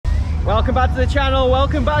Welcome back to the channel,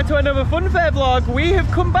 welcome back to another Funfair vlog. We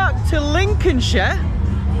have come back to Lincolnshire,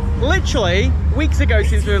 literally weeks ago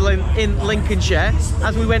since we were in Lincolnshire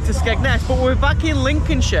as we went to Skegness, but we're back in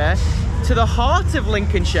Lincolnshire, to the heart of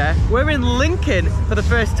Lincolnshire. We're in Lincoln for the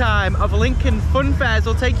first time of Lincoln Funfairs.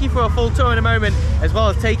 We'll take you for a full tour in a moment, as well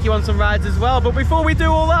as take you on some rides as well. But before we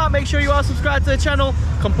do all that, make sure you are subscribed to the channel,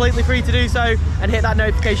 completely free to do so, and hit that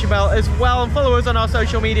notification bell as well, and follow us on our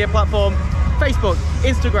social media platform, Facebook,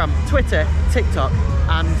 Instagram, Twitter, TikTok,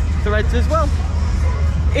 and Threads as well.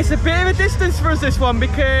 It's a bit of a distance for us, this one,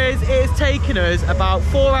 because it's taken us about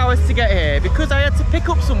 4 hours to get here, because I had to pick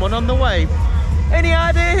up someone on the way. Any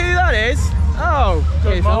idea who that is? Oh,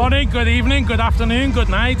 good morning, good evening, good afternoon, good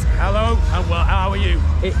night. Hello, and well, how are you?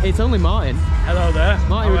 It's only Martin. Hello there.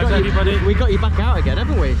 Martin, we got you back out again,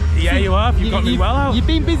 haven't we? Yeah, you have. You've got me well out. You've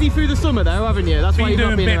been busy through the summer though, haven't you? That's why you've not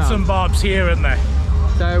been doing bits around. and bobs here and there.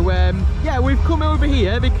 So yeah, we've come over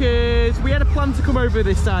here because we had a plan to come over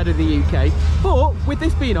this side of the UK, but with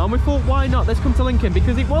this being on, we thought, why not? Let's come to Lincoln,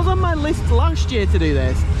 because it was on my list last year to do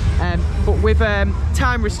this, but with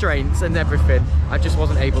time restraints and everything, I just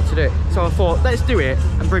wasn't able to do it. So I thought, let's do it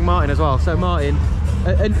and bring Martin as well. So Martin,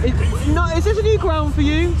 is this a new ground for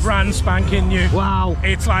you? Brand spanking new. Wow.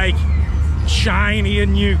 It's like shiny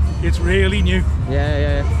and new. It's really new.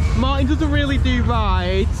 Yeah. Martin doesn't really do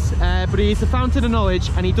rides, but he's a fountain of knowledge,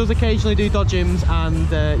 and he does occasionally do dodgems,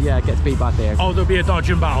 and yeah, gets beat by Theo. Oh, there'll be a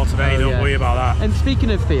dodgem battle today, don't worry about that. And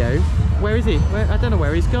speaking of Theo, where is he? I don't know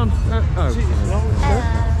where he's gone.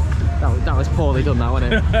 That was poorly done, that,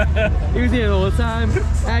 wasn't it? He was here all the time.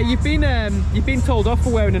 You've been told off for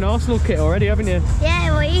wearing an Arsenal kit already, haven't you?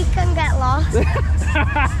 Yeah, well, you can get lost.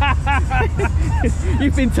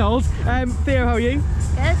 You've been told. Theo, how are you?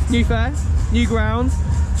 Good. New fair, new ground,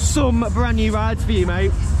 some brand new rides for you,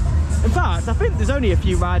 mate. In fact, I think there's only a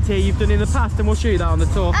few rides here you've done in the past, and we'll show you that on the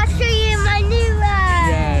tour. I'll show you my new ride.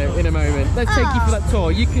 Yeah, in a moment. Let's take you for that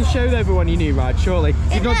tour. You can show everyone your new ride, surely.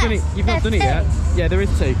 You've not done it yet. Yeah, there is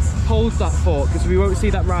two. Hold that thought, because we won't see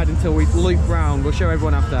that ride until we loop round. We'll show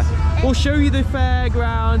everyone after. We'll show you the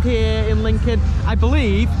fairground here in Lincoln. I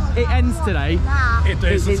believe it ends today. It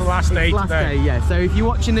is. It's the last day today. Yeah. So if you're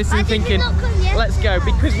watching this and thinking, let's go,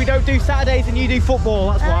 because we don't do Saturdays and you do football,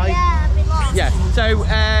 that's why. Yeah. So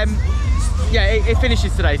yeah, it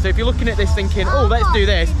finishes today. So if you're looking at this thinking, oh, let's do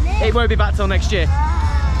this, it won't be back till next year.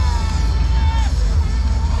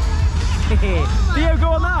 Theo,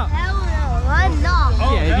 go on that. I'm not.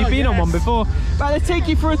 Oh, yeah, have you been on one before? Right, let's take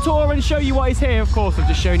you for a tour and show you what is here. Of course, I've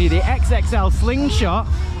just shown you the XXL slingshot.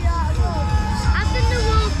 I've done the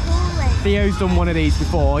world's tallest. Theo's done one of these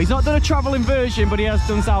before. He's not done a travelling version, but he has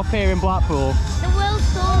done South Pier in Blackpool. The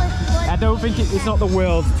world's tallest one. I don't think it's not the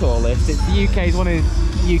world's tallest. It's the UK's, one of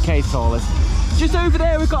the UK's tallest. Just over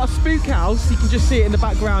there we've got a spook house. You can just see it in the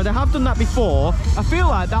background. I have done that before. I feel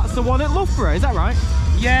like that's the one at Loughborough, is that right?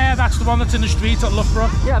 Yeah, that's the one that's in the street at Loughborough.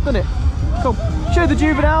 Yeah, I've done it. Cool. Show the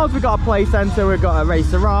juveniles. We've got a play centre, we've got a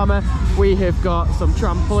racerama, we have got some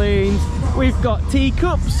trampolines, we've got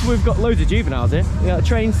teacups, we've got loads of juveniles here. We've got a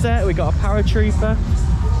train set, we've got a paratrooper.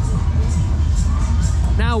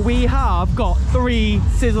 Now we have got 3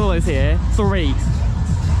 sizzlers here. 3.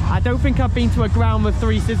 I don't think I've been to a ground with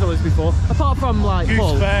 3 sizzlers before, apart from like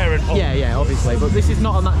Hull. Fair and Hull. Yeah, obviously, but this is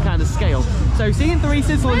not on that kind of scale. So seeing 3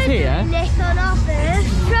 sizzlers here. Nick on our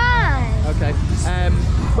first try. Okay.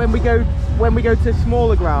 When we go to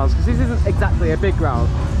smaller grounds, because this isn't exactly a big ground,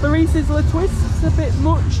 3 sizzler twists a bit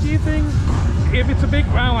much, do you think? If it's a big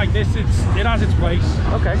ground like this, it has its place.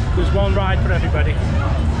 Okay. There's one ride for everybody.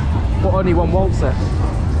 But only one waltzer.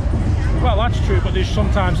 Well, that's true, but there's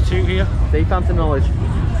sometimes 2 here. See, fountain knowledge.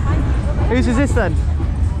 Whose is this then?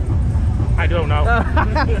 I don't know.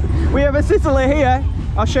 We have a sizzler here.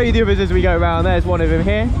 I'll show you the others as we go around. There's one of them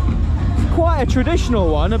here. It's quite a traditional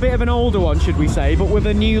one, a bit of an older one, should we say, but with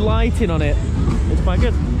a new lighting on it. It's quite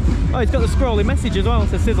good. Oh, it's got the scrolling message as well.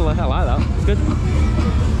 It's a sizzler. I like that. It's good.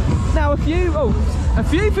 Now a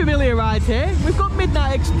few familiar rides here. We've got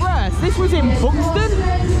Midnight Express. This was in Buxton.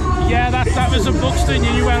 Yeah, that was in Buxton.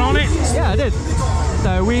 You went on it. Yeah, I did.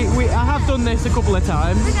 So I have done this a couple of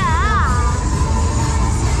times. Look at that.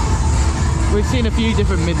 We've seen a few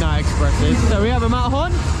different Midnight Expresses. So we have a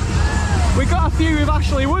Matterhorn. We've got a few of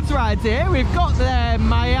Ashley Wood's rides here. We've got the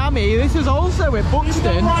Miami. This is also at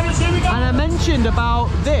Buxton. And I mentioned about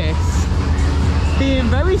this being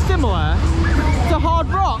very similar to Hard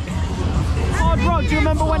Rock. Hard Rock, do you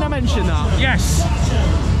remember when I mentioned that? Yes.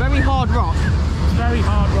 Very Hard Rock. It's very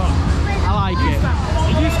Hard Rock. I like it.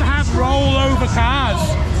 It used to have rollover cars,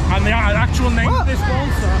 and the actual name of this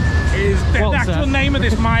waltzer is the actual name of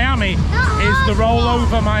this Miami is the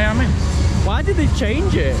rollover Miami. Why did they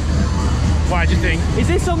change it? Why do you think? Is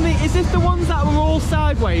this the ones that were all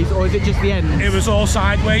sideways, or is it just the ends? It was all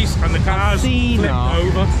sideways, and the cars flipped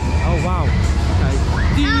over. Oh wow.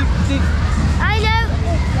 Okay. I know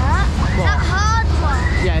that. What? That hard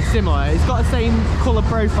one. Yeah, similar. It's got the same colour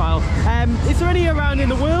profile. Is there any around in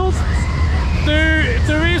the world?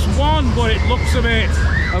 There is one, but it looks a bit.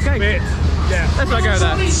 Okay. Yeah. Let's not go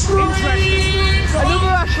there. Interesting. Another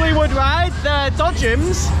Ashley Wood ride, the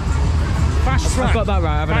Dodgems. Fast track. I've got that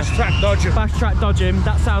right, haven't I? Fast track dodgem. Fast track Dodgem.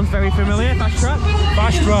 That sounds very familiar. Fast track.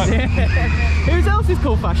 Fast track. Whose else is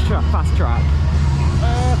called Fast track? Fast track. I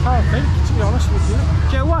can't think, to be honest with you.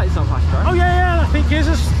 Joe White's not Fast track. Oh yeah, I think his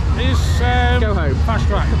Go home. Fast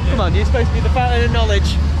track. Come on, you're supposed to be the fountain of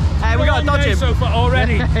knowledge. We got a Dodgem so far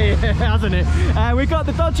already. Hasn't it? We got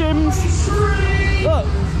the Dodgems. Look,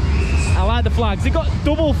 I like the flags. They've got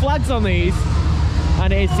double flags on these,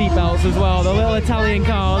 and it is seatbelts as well. The little Italian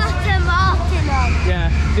cars. Baton Martin on.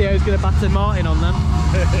 Yeah, Theo's gonna Baton Martin on them.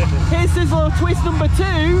 Here's this little twist number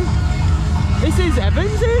 2. This is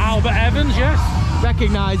Evans's. Albert Evans, yes.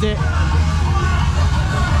 Recognise it.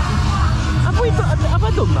 Have I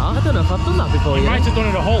done that? I don't know if I've done that before You yet. might have done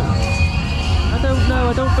it at Hull. I don't know.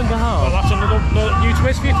 I don't think I have. Well, that's another new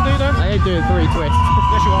twist for you to do then. I ain't doing 3 twists.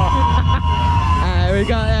 Yes, you are. We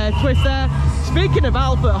got a twist there. Speaking of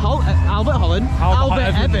Albert Evans.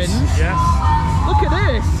 Yes. Look at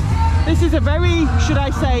this. This is a very, should I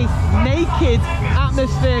say, naked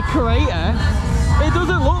atmosphere creator. It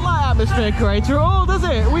doesn't look like atmosphere creator at all, does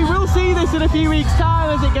it? We will see this in a few weeks' time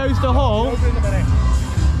as it goes to Hull.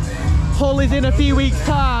 Hull is in a few weeks'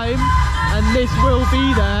 time, and this will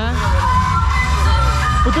be there.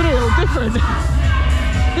 But doesn't it look different?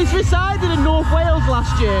 This resided in North Wales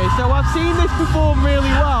last year, so I've seen this perform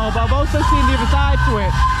really well, but I've also seen the other side to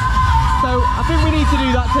it. So I think we need to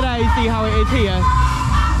do that today, see how it is here.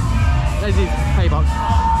 There's his pay box.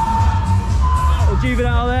 Little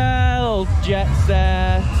juvenile there, little jets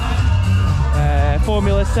there.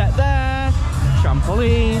 Formula set there.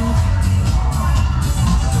 Trampoline.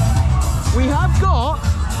 We have got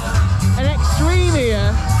an Extreme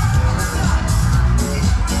here.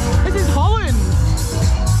 This is Holland.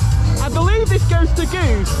 I believe this goes to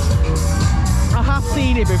Goose. I have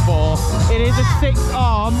seen it before. It is a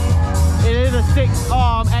 6-arm. It is a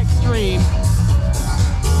 6-arm Extreme.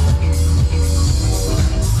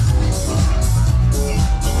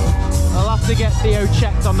 I'll have to get Theo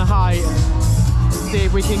checked on the height. See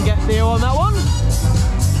if we can get Theo on that one.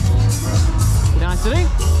 Nice to do.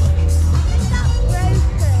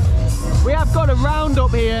 We have got a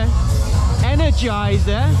roundup here.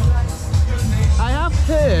 Energizer. I have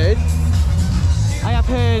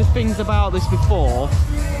heard things about this before.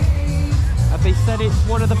 Have they said it's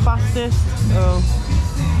one of the fastest? Oh.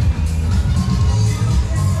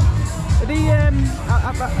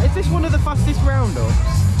 Is this one of the fastest roundups?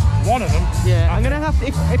 One of them. Yeah, I'm gonna have to,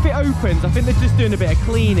 if it opens, I think they're just doing a bit of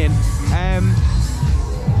cleaning.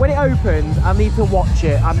 When it opens, I need to watch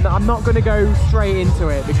it. I'm not gonna go straight into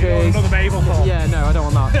it because another Mabel call. Yeah, no, I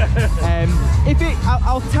don't want that.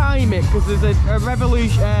 I'll time it because there's a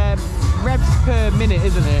revolution revs per minute,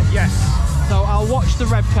 isn't it? Yes. So I'll watch the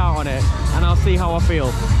rev count on it and I'll see how I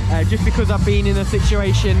feel. Just because I've been in a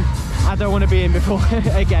situation I don't want to be in before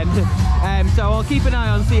again. So I'll keep an eye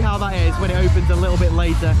on, see how that is when it opens a little bit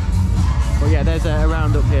later. But yeah, there's a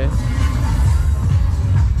roundup here.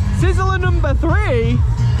 Sizzler number 3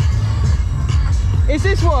 is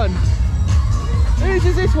this one. Whose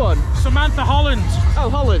is this one? Samantha Holland. Oh,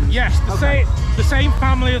 Holland. Yes, the same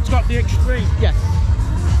family that's got the Extreme. Yes.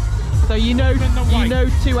 So you know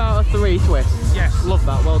 2 out of 3 twists. Yes. Love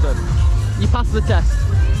that. Well done. You passed the test.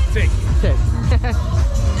 Tick. Tick.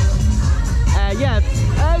 Yeah.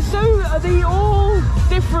 So are they all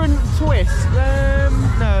different twists?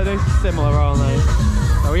 No, they're similar, aren't they?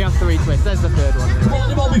 So we have 3 twists. There's the 3rd one.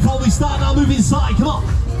 Come on, before we start now, move inside. Come on.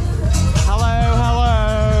 Hello,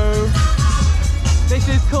 hello. This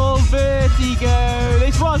is called Vertigo.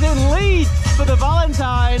 This was in Leeds for the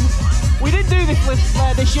Valentine's. We didn't do this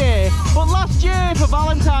this year, but last year for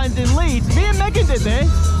Valentine's in Leeds, me and Megan did this.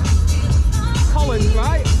 Holland,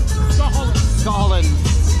 right? Scott Holland. Scott Holland.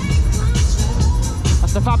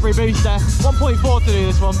 That's the Fabry booster. 1.4 to do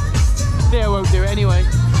this one. Theo won't do it anyway.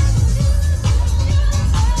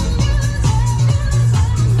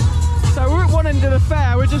 So we're at one end of the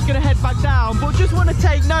fair, we're just going to head back down, but just want to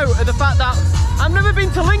take note of the fact that I've never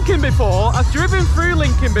been to Lincoln before. I've driven through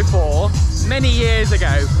Lincoln before, many years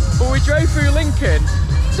ago, but we drove through Lincoln.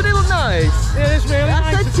 Doesn't it look nice? Yeah, it's really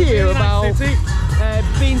nice. I said to you about,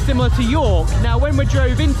 being similar to York. Now when we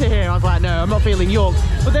drove into here I was like, no, I'm not feeling York,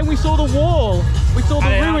 but then we saw the wall, we saw the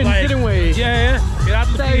ruins, didn't we? Yeah, it had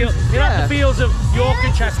the feel. It had the feels of York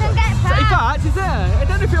and Chester. In fact, is there? I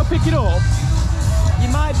don't know if you'll pick it up. You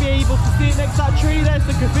might be able to see it next to that tree. There's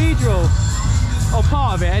the cathedral. Or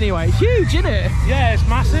part of it anyway. It's huge, isn't it? Yeah, it's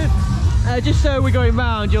massive. Just so we're going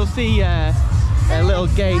round, you'll see little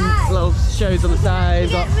games, little shows on the side.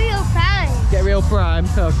 Get real prime. Get real prime.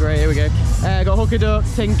 Oh great, here we go. Got hooker duck,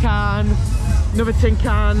 tin can, another tin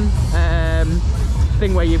can,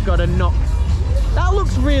 thing where you've got to knock. That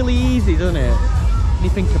looks really easy, doesn't it? When you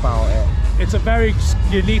think about it. It's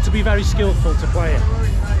you need to be very skillful to play it.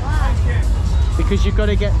 Because you've got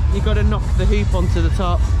to knock the hoop onto the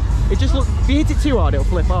top. It just looks, if you hit it too hard it'll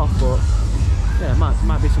flip off, but yeah,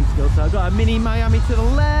 might be some skill. So I've got a mini Miami to the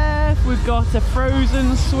left, we've got a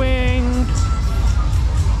frozen swing,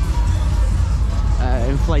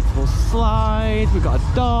 inflatable slide, we've got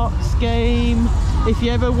a darts game. If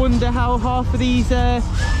you ever wonder how half of these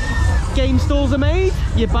game stalls are made,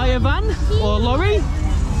 you buy a van or a lorry,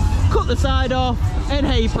 cut the side off, and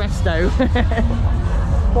hey presto.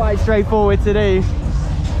 Quite straightforward to do.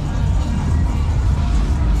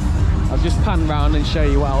 I'll just pan round and show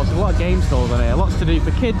you what else. There's a lot of game stalls on here, lots to do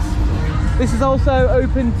for kids. This is also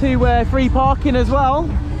open to free parking as well,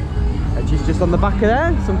 which is just on the back of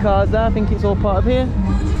there. Some cars there, I think it's all part of here.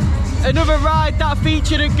 Another ride that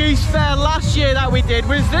featured at Goose Fair last year that we did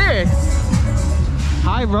was this.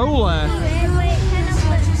 High roller.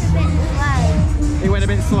 It went a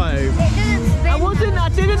bit slow. I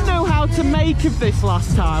didn't know how to make of this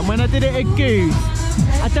last time when I did it at Goose.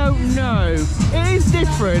 I don't know. It is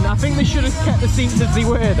different. I think they should have kept the seats as they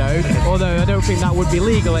were though, although I don't think that would be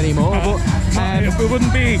legal anymore. But it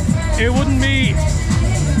wouldn't be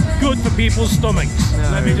good for people's stomachs. No.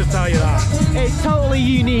 Let me just tell you that. It's totally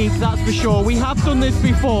unique, that's for sure. We have done this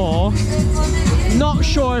before. Not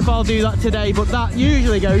sure if I'll do that today, but that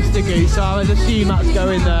usually goes to Goose, so I would assume that's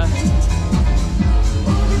going there.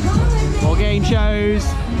 More game shows.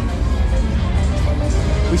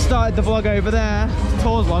 We started the vlog over there.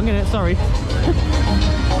 Tour's long, isn't it? Sorry.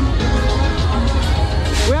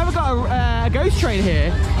 We haven't got a ghost train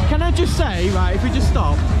here. Can I just say, right, if we just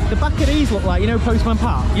stop, the back of these look like, you know, Postman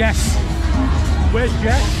Pat? Yes. Where's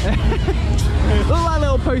Jet? Look like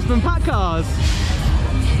little Postman Pat cars.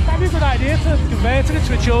 That'd be a good idea to convert it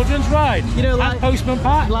to a children's ride. You know, like and Postman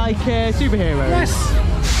Pat. Like superheroes. Yes.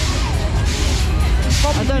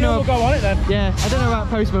 I don't know. We'll go on it then. Yeah, I don't know about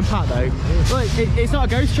Postman Pat though. Look, it's not a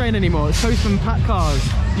ghost train anymore. It's Postman Pat cars.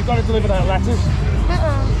 You've got to deliver that letters.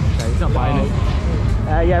 Okay, he's not buying it.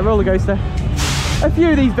 Yeah, roller coaster. A few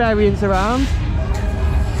of these variants around.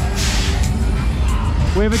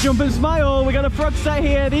 We have a jump and smile. We got a frog set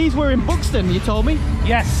here. These were in Buxton, you told me.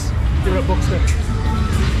 Yes, they were at Buxton.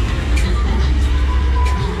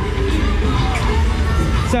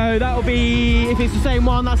 So that'll be, if it's the same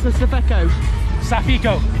one, that's the Safeco.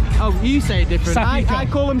 Safeco. Oh, you say it different. I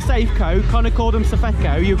call them Safeco. Connor called them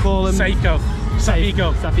Safeco. You call them Safeco.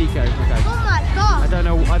 Safeco. Safeco. Okay. Oh my god.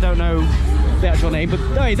 I don't know the actual name, but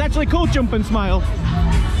no, it's actually called Jump and Smile.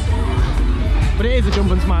 But it is a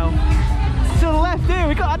Jump and Smile. To the left here,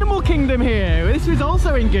 we got Animal Kingdom here. This was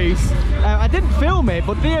also in Goose. I didn't film it,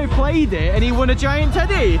 but Theo played it and he won a giant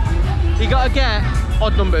teddy. You gotta get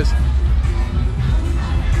odd numbers.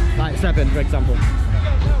 Like 7, for example.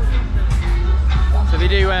 So they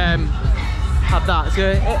do have that.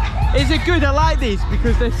 So it's a good, I like these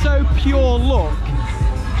because they're so pure luck.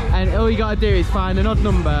 And all you gotta do is find an odd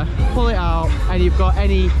number, pull it out, and you've got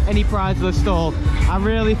any prize of the stall. I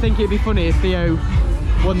really think it'd be funny if Theo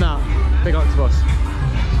won that. Big octopus.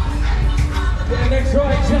 Yeah, next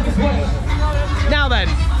right, check this way. Now then.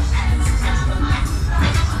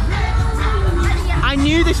 I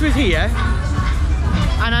knew this was here,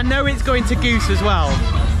 and I know it's going to Goose as well.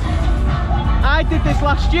 I did this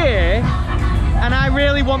last year, and I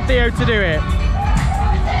really want Theo to do it.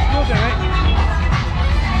 You'll do it.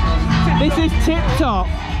 This is Tip Top.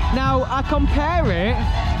 Now I compare it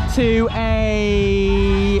to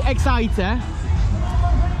a Exciter.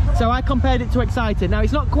 So I compared it to Exciter. Now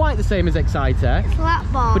it's not quite the same as Exciter, Flat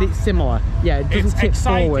bar. but it's similar. Yeah, it doesn't tip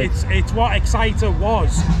forward. It's what Exciter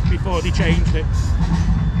was before they changed it.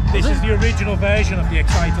 This is the original version of the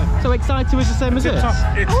Exciter. So Exciter was the same as this?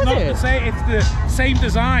 It's not the same. It's the same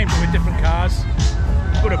design but with different cars.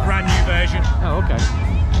 But a brand new version. Oh, okay.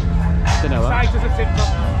 Don't know that. Exciter's a Tip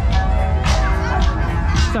Top.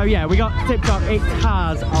 So yeah, we got Tip Top. It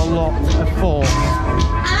has a lot of force.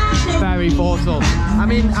 Very forceful. I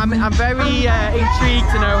mean, I'm very intrigued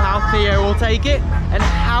to know how Theo will take it and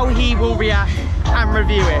how he will react and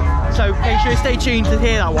review it. So make sure you stay tuned to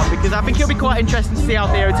hear that one, because I think it'll be quite interesting to see how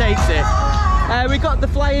Theo takes it. We got the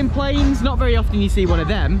flying planes. Not very often you see one of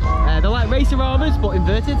them. They're like racer-armors, but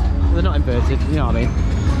inverted. Well, they're not inverted, you know what I mean.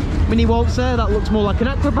 Mini waltzer, that looks more like an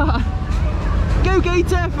acrobat. Go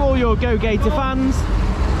Gator for all your Go Gator fans.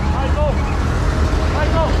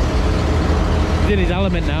 He's in his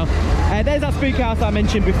element now. There's that spook house that I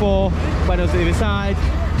mentioned before when I was on the other side.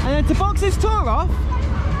 And then to box this tour off,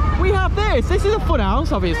 we have this. This is a fun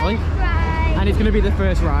house, obviously. And it's going to be the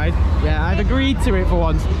first ride. Yeah, I've agreed to it for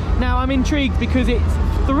once. Now I'm intrigued because it's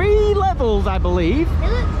 3 levels, I believe.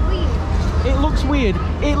 It looks weird.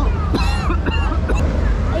 It looks weird.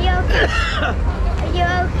 Are you okay? Are you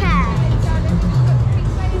okay?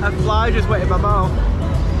 A fly just wet in my mouth.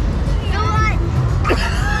 Not like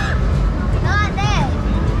this.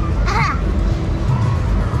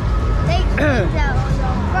 Take things out on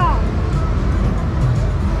your front.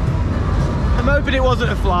 I'm hoping it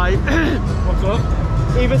wasn't a fly. What's up?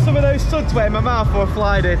 Either some of those suds wet in my mouth or a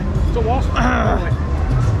fly did. So what?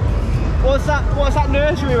 What's that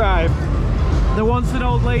nursery rhyme? There once an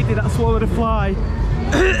old lady that swallowed a fly.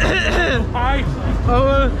 Hi.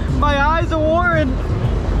 Oh, my eyes are watering.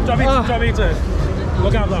 Do you want me to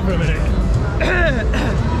look out for that for a minute?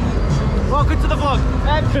 Welcome to the vlog.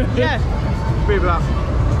 Yeah, move that.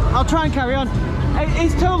 I'll try and carry on.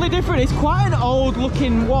 It's totally different. It's quite an old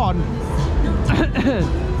looking one.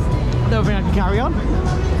 I don't think I can carry on.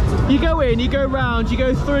 You go in, you go round, you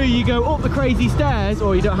go through, you go up the crazy stairs,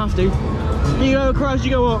 or you don't have to. You go across, you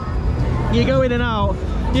go up, you go in and out,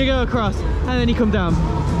 you go across, and then you come down.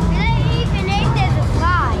 We don't even know if there's a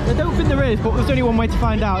fly. I don't think there is, but there's only one way to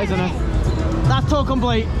find out, isn't there? That's tour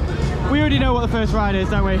complete. We already know what the first ride is,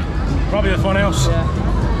 don't we? Probably the fun house. Yeah.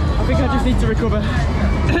 I think I just need to recover.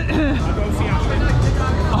 I'll go see Ashley.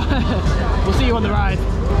 We'll see you on the ride.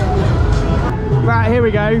 Right, here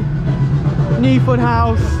we go. New fun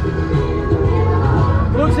house.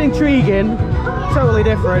 Looks intriguing. Totally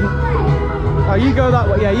different. Oh, you go that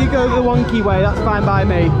way. Yeah, you go the wonky way. That's fine by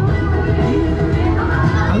me.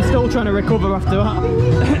 I'm still trying to recover after that.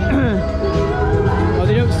 Oh,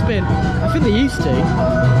 they don't spin. I think they used to.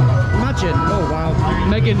 Imagine. Oh wow.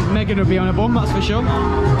 Megan would be on a bum, that's for sure.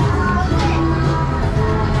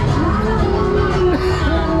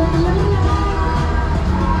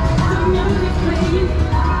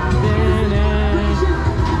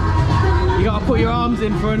 You gotta put your arms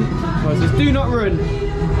in front. Oh, it says do not run.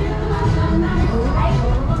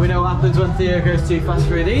 We know what happens when Theo goes too fast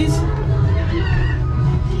through these.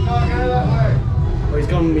 Oh, he's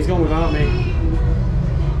gone without me.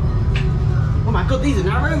 Oh my god, these are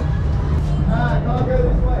narrow. Can't go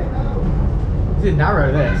this way, no. This is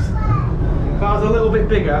narrow, this. If I was a little bit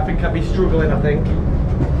bigger, I think I'd be struggling, I think.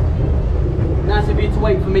 Nice of you to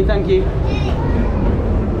wait for me, thank you.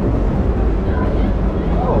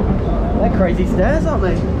 Oh, they're crazy stairs, aren't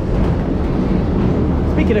they?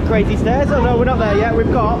 Speaking of crazy stairs, oh no, we're not there yet.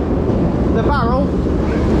 We've got the barrel.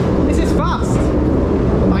 This is fast.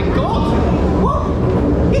 Oh my god! Whoa!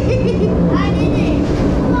 I did it.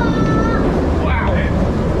 Wow!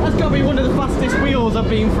 That's got to be one of the fastest wheels I've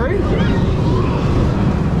been through.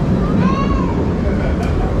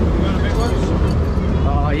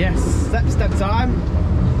 Oh yes, step time.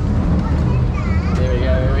 Here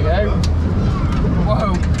we go.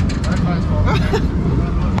 Whoa!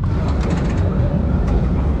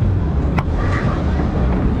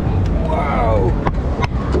 Wow!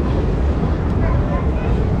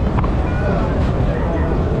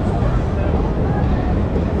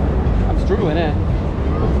 I'm struggling here.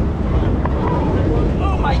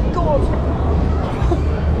 Oh my god!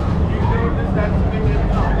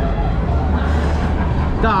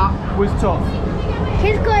 That was tough.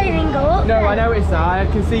 Kids can't even go up. No, I noticed that.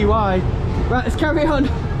 I can see why. Right, let's carry on.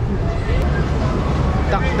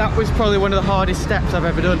 That was probably one of the hardest steps I've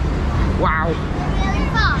ever done. Wow. Really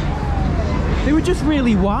fast. They were just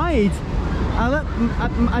really wide.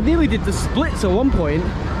 I nearly did the splits at one point.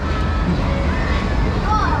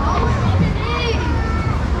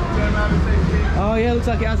 Oh yeah, looks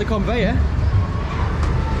like it has a conveyor.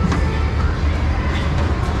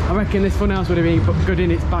 I reckon this funhouse would have been good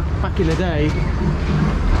in its back in the day.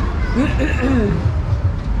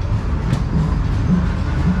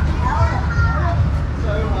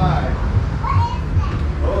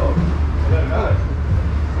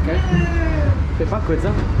 Okay. Bit backwards,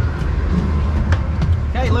 huh?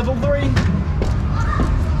 Okay, level 3.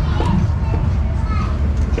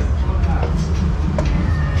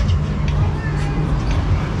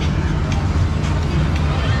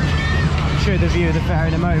 Show the view of the fair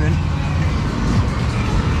in a moment.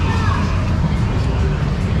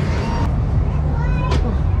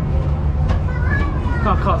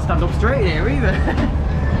 straight here either.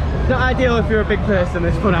 Not ideal if you're a big person,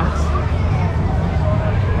 this funhouse.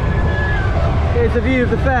 Here's a view of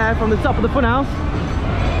the fair from the top of the funhouse.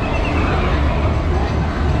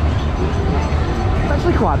 It's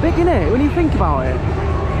actually quite big, isn't it, when you think about it?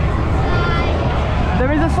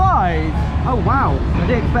 There is a slide? Oh wow, I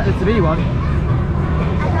didn't expect there to be one. I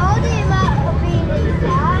told you about being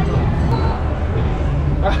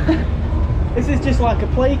inside. This is just like a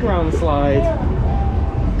playground slide.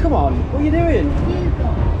 Come on, what are you doing? You go.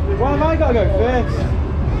 Why have I got to go first?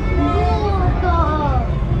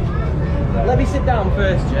 Let me sit down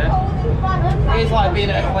first, yeah? It's like being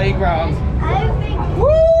at a playground. Woo!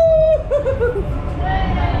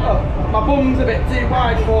 Oh, my bum's a bit too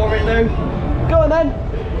wide for it though. Go on then.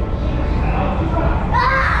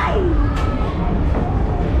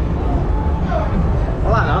 I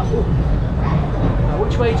like that. Ooh. Now,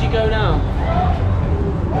 which way do you go now?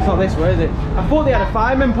 It's not this way, is it? I thought they had a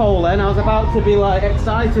fireman pole then. I was about to be like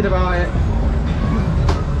excited about it.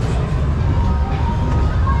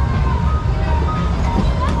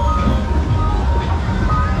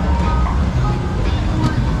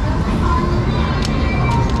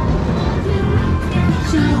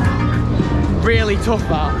 Really tough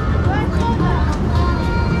that.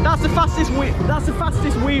 That's the fastest barrel. That's the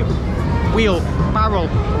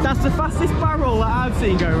fastest barrel that I've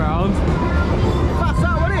seen go round. Fast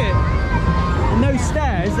that, wasn't it? And no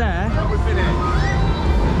stairs there.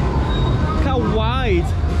 Look how wide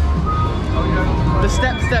the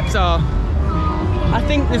steps are. I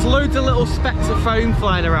think there's loads of little specks of foam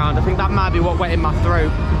flying around. I think that might be what wet in my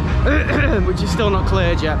throat, which is still not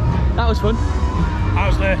cleared yet. That was fun.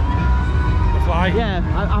 How's the fly? Yeah,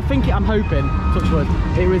 I'm hoping, touch wood,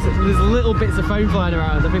 there's little bits of foam flying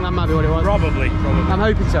around. I think that might be what it was. Probably. I'm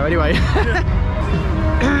hoping so anyway.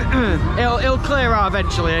 it'll clear out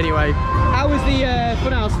eventually anyway. How was the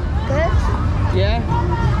funhouse? Good. Yeah?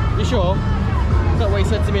 You sure? That's not what he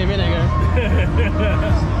said to me a minute ago.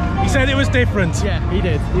 He said it was different. Yeah, he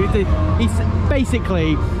did.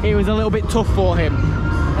 Basically, it was a little bit tough for him.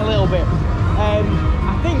 A little bit. I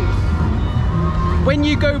think when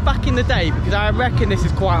you go back in the day, because I reckon this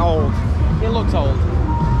is quite old, it looks old.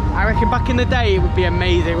 I reckon back in the day it would be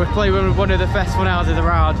amazing. We'd play one of the best fun houses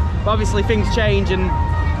around. But obviously things change and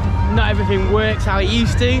not everything works how it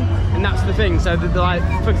used to, and that's the thing. So like,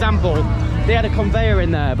 for example, they had a conveyor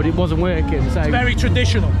in there, but it wasn't working. So It's very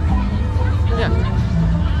traditional. yeah.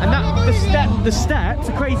 And that the steps,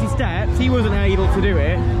 the crazy steps, he wasn't able to do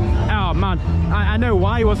it. Oh man, I know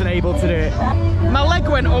why he wasn't able to do it. My leg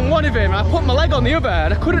went on one of him, I put my leg on the other,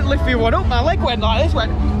 and I couldn't lift the one up. My leg went like this,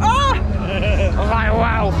 went, ah! I was like,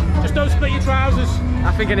 wow. Just don't split your trousers.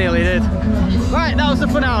 I think I nearly did. Right, that was the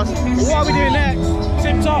fun house. What are we doing next?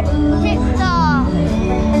 Tip top. TikTok.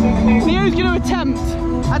 Theo's going to attempt.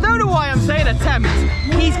 I don't know why I'm saying attempt.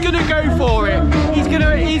 He's going to go for it. He's going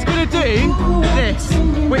to do this,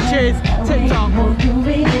 which is TikTok.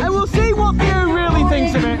 And we'll see what Theo really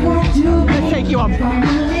thinks of it. Let's take you on.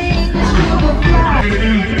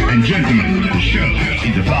 Ladies and gentlemen, the show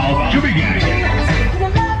is about to begin.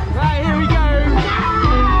 Right, here we go.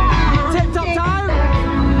 TikTok time.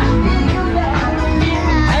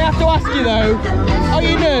 I have to ask you though, are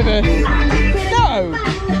you nervous? No.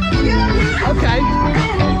 Okay.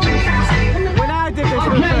 When I did this for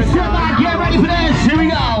the first time. Get ready for this. Here we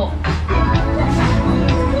go.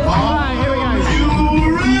 Alright, here we go.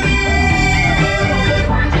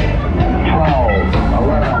 12,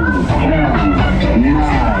 11, 10,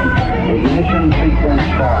 9, ignition sequence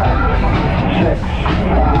start. 6,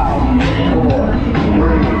 5, 4,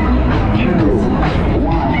 3, 2,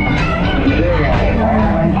 1, 0.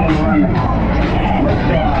 All engine running.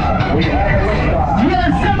 Liftoff. We have a liftoff.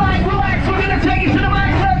 Yes, semi relax. We're gonna take it to the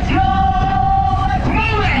max. Let's go. Let's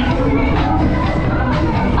move it.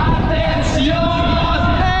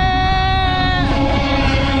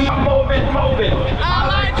 Move it. I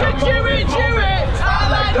like to chew it. I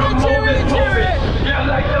like to chew it. Yeah,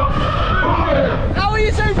 like that. How are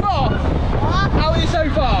you so far? How are you so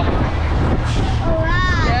far?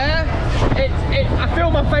 Alright. Yeah? I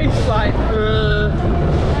feel my face like,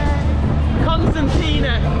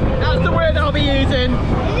 Constantina. That's the word I'll be using.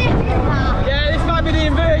 Yeah, this might be the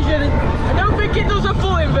inversion. I don't think it does a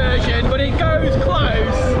full inversion, but it goes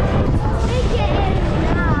close.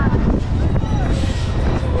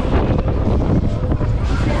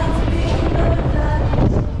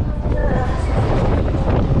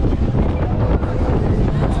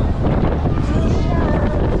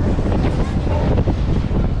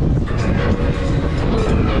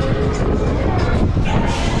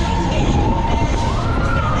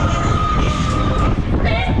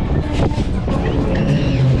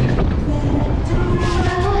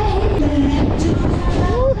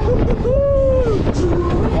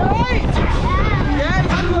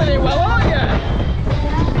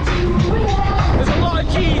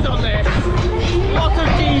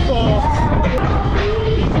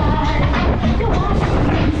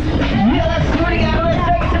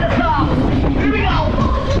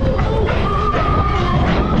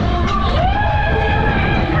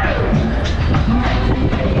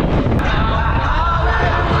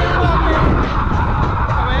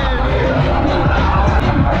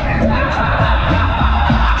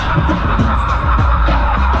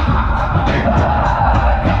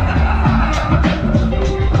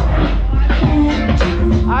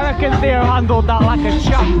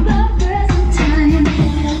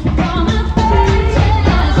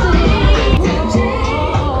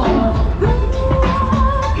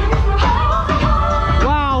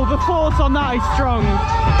 quite strong.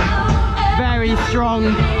 Very strong.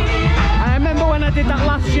 And I remember when I did that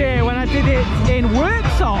last year, when I did it in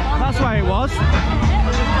Worksop, that's where it was.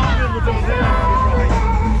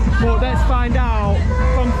 But let's find out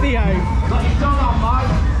from Theo.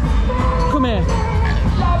 Come here.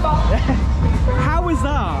 How was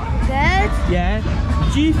that? Good.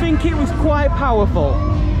 Yeah. Do you think it was quite powerful?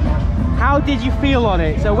 How did you feel on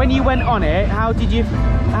it? So when you went on it, how did you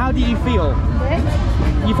feel?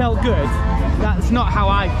 Good. You felt good? That's not how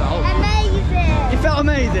I felt. Amazing. You felt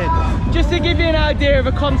amazing. Just to give you an idea of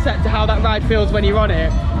a concept of how that ride feels when you're on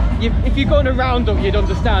it, if you go on a roundup, you'd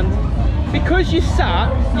understand. Because you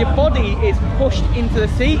sat, your body is pushed into the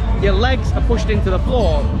seat, your legs are pushed into the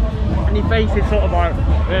floor, and your face is sort of like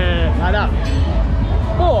that.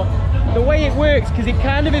 But the way it works, because it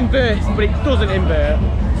kind of inverts, but it doesn't invert,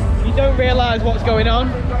 you don't realise what's going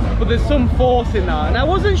on, but there's some force in that. And I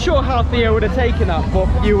wasn't sure how Theo would have taken that, but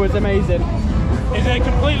you was amazing. It's a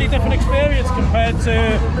completely different experience compared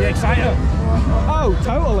to the Exciter. Oh,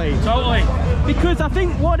 totally. Totally. Because I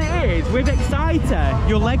think what it is, with Exciter,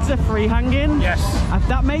 your legs are free hanging. Yes.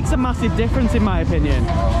 That makes a massive difference in my opinion.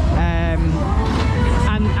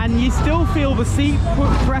 And you still feel the seat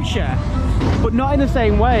pressure, but not in the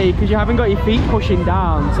same way, because you haven't got your feet pushing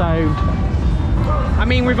down. So, I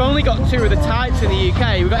mean, we've only got two of the types in the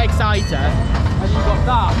UK. We've got Exciter, and you've got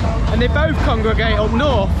that. And they both congregate up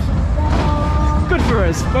north. Good for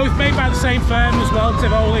us. Both made by the same firm as well,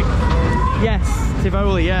 Tivoli. Yes,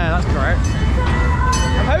 Tivoli, yeah, that's correct.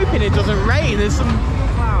 I'm hoping it doesn't rain, there's some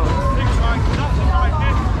clouds.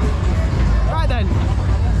 Right then,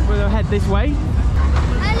 we're going to head this way.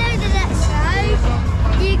 I know the next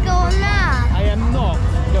show. You go on that. I am not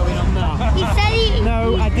going on that. You said it.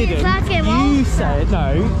 No, I didn't. Like You said,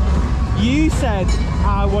 no, you said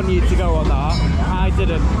I want you to go on that. I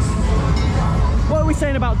didn't. What are we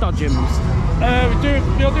saying about dodgems?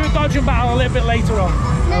 We'll do a dodgem battle a little bit later on.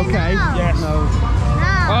 No, Okay. No. Yes. No.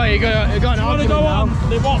 No. Oh, you got an You want to argument go now. on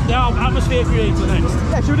the atmosphere creator next?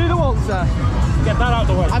 Yeah, should we do the waltzer? Get that out of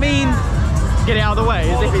the way. I mean, get it out of the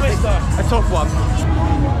way, as Oh, if the it's twister. a tough one.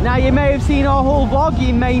 Now, you may have seen our whole vlog,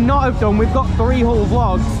 you may not have done. We've got 3 whole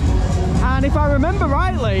vlogs. And if I remember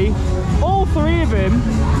rightly, all 3 of them,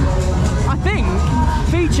 I think,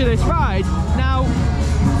 feature this ride. Now,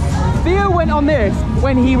 Theo went on this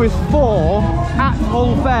when he was 4 at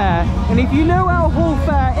Funfair, and if you know how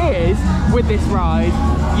Funfair is with this ride,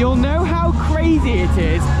 you'll know how crazy it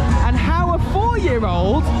is and how a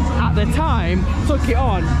 4-year-old at the time took it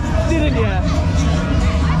on, didn't you?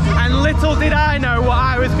 And little did I know what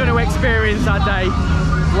I was going to experience that day.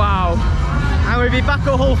 Wow. And we'll be back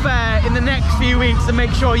at Funfair in the next few weeks, and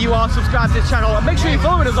make sure you are subscribed to this channel, and make sure you're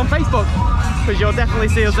following us on Facebook, because you'll definitely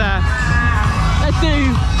see us there. Let's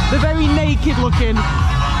do the very naked looking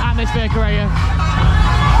atmosphere creator.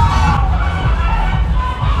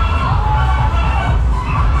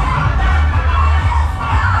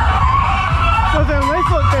 Doesn't this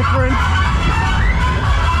look different?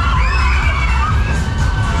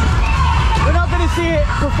 We're not going to see it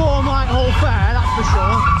perform like Funfair, that's for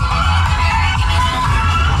sure.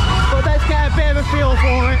 But let's get a bit of a feel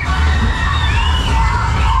for it.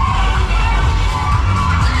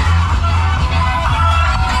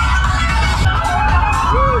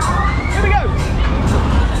 Here we go!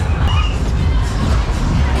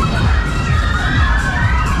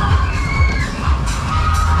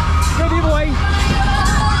 Go the other way!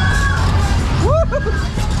 Woo!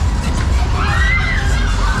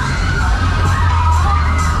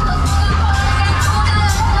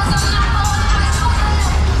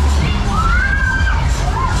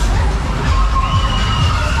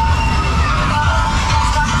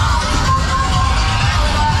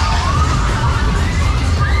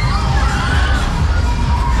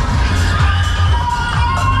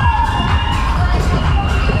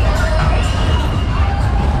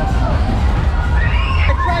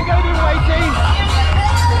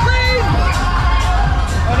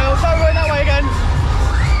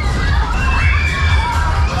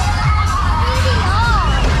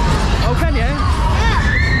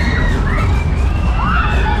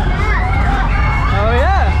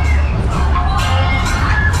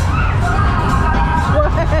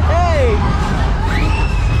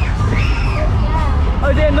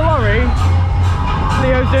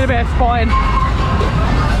 Theo's doing a bit of spotting.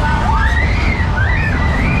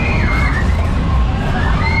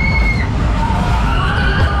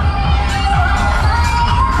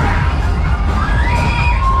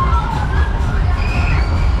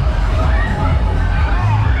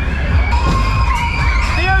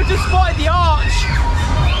 Theo just spotted the arch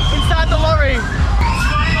inside the lorry.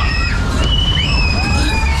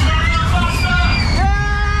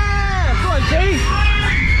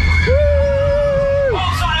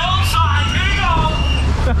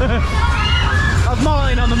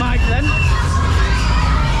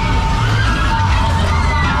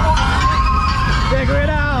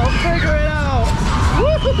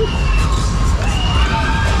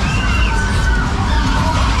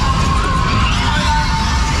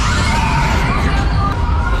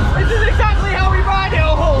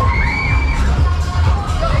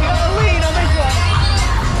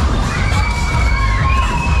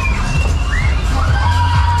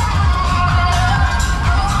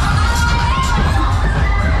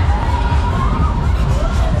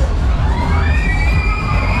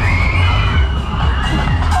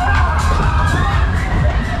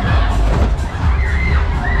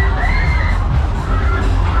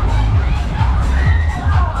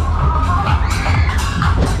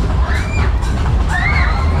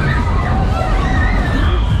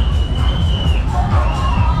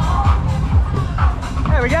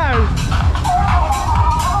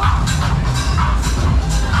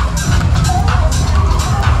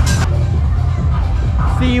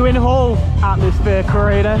 genuine Hull atmosphere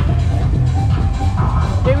creator.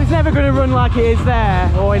 It was never going to run like it is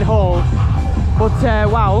there or in Hull, but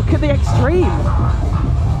wow, look at the extreme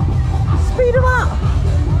speed of that.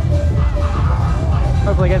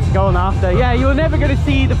 Hopefully it gets going after. Yeah, you're never going to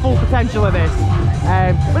see the full potential of this,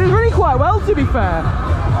 but it's running quite well, to be fair.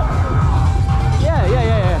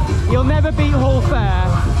 Yeah. You'll never beat Hull Fair.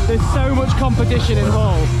 There's so much competition in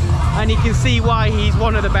Hull, and you can see why he's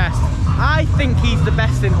one of the best. I think he's the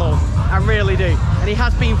best in Hull, I really do, and he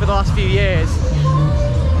has been for the last few years.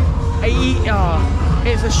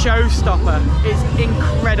 It's a showstopper. It's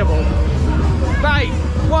incredible. Right,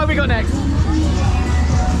 what have we got next?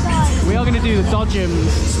 We are going to do the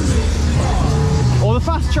dodgems, or the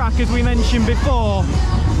fast track as we mentioned before.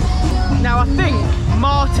 Now I think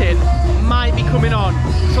Martin might be coming on,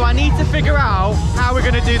 so I need to figure out how we're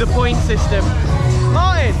going to do the point system.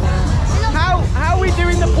 Martin, how are we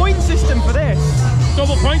doing the point system for this?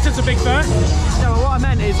 Double points, it's a big fair. No, what I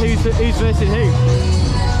meant is who's versus who?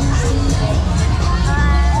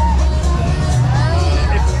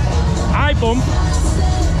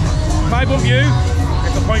 If I bump you,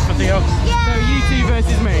 it's a point for Theo. So you two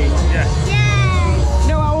versus me? Yeah. You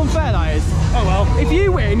know how unfair that is? Oh well. If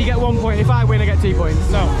you win, you get 1 point. If I win, I get 2 points.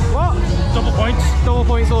 No. What? Double points. Double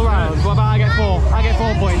points all round. What about I get 4? I get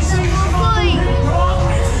 4 points.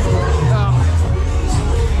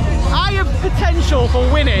 I have potential for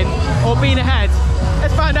winning or being ahead.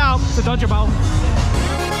 Let's find out. It's a dodger ball.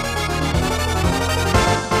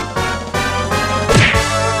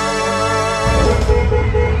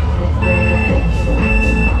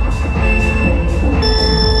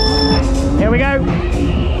 Here we go.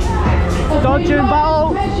 Dodge and battle.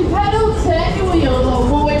 Press your pedal, turn your wheels all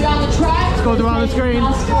the way around the track. Let's go around the screen.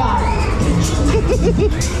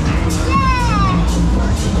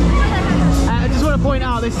 I just want to point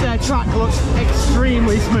out this track looks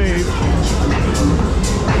extremely smooth,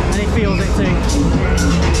 and it feels it too.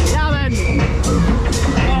 Now then.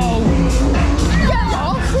 Oh. Get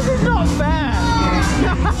lost. This is not fair.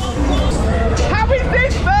 How is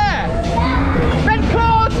this fair? Red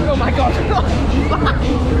card. Oh my god.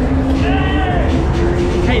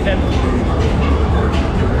 Hey then.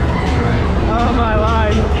 Oh my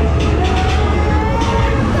life.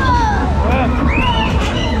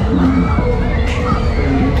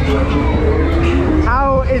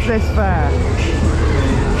 How is this fair?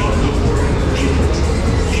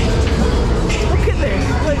 Look at this,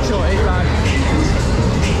 literally, like,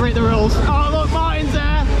 break the rules. Oh look, Martin's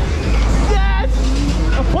there. Yes!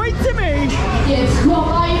 A point to me. Yes, come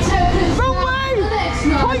on, you tokens. Wrong way!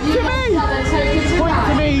 Point to me! Point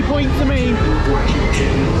to me, point to me.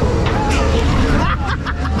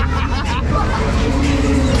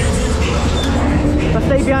 If I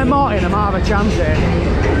stay behind Martin, I might have a chance here.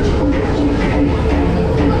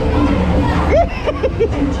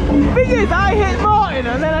 Thing is, I hit Martin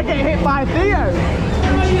and then I get hit by Theo.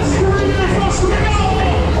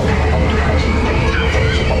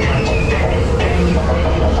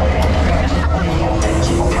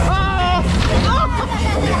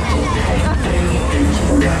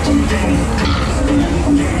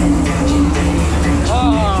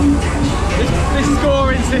 This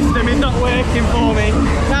scoring system is not working for me.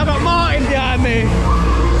 Now I've got Martin behind me.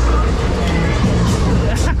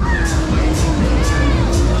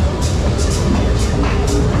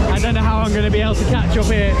 I don't know how I'm going to be able to catch up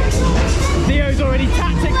here. Theo's already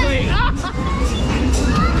tactically. Oh,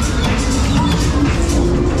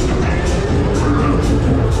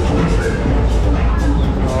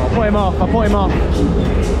 I put him off, I put him off.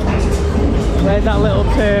 Where's that little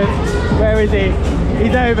turd? Where is he?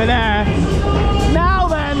 He's over there. Now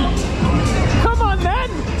then! Come on then!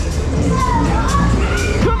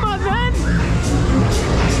 Come on then!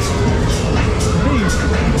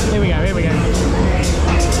 Here we go, here we go.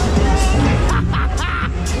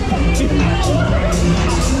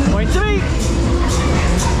 Point to me!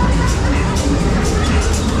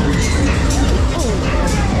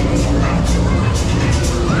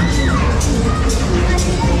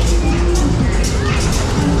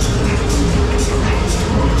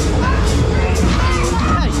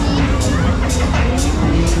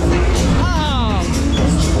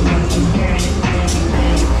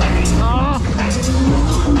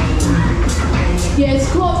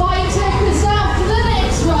 Yes, come on, why you take us out for the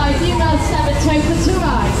next ride? You must have a token to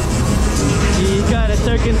ride. He's got a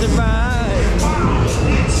token to ride.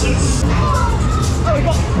 Oh, we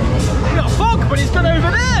got a fog, but it's gone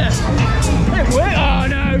over there. It worked. Oh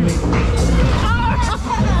no!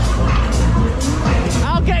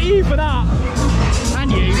 I'll get you for that.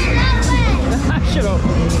 And you. Shut up.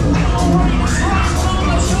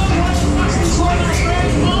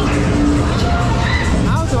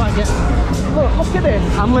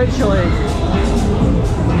 it. I'm literally.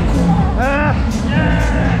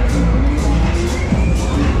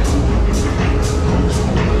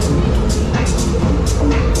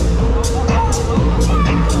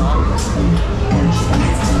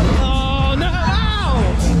 Oh no!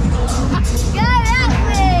 Go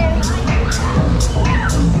afield.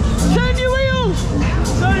 Turn your wheel!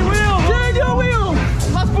 Turn your wheel! Turn your wheel!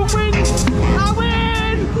 Husband wins! I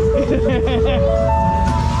win!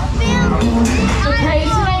 Okay,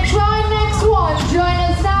 so then try next one. Join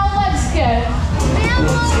us now. Let's go.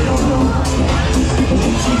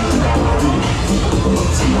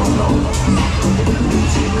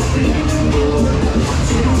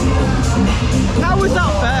 How was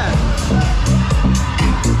that fair?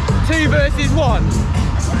 2 versus 1.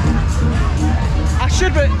 I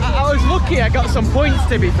was lucky I got some points,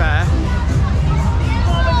 to be fair.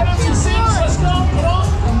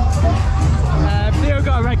 Theo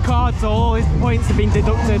got a red card, so all his points have been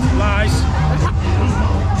deducted. Lies.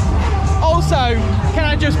 Also, can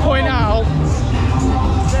I just point out,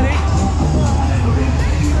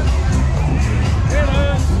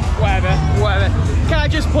 whatever. Can I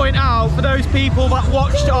just point out, for those people that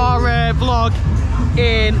watched our vlog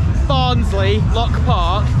in Barnsley, Lock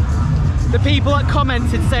Park, the people that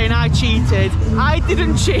commented saying I cheated, I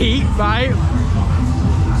didn't cheat, right?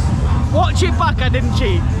 Watch it back, I didn't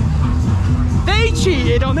cheat. They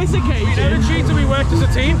cheated on this occasion. We never cheated, we worked as a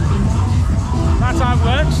team. That's how it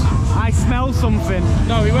works. I smell something.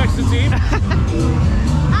 No, we worked as a team. I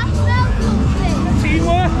smell something.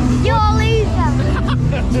 Teamwork. You're a loser.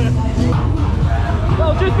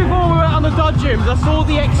 Well, just before we went on the dodgems, I saw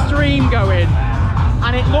the extreme going,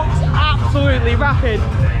 and it looks absolutely rapid.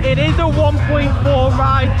 It is a 1.4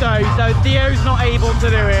 ride though, so Theo's not able to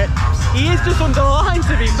do it. He is just under the line,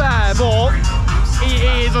 to be fair, but he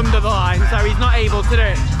is under the line, so he's not able to do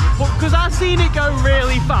it. But because I've seen it go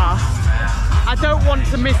really fast, I don't want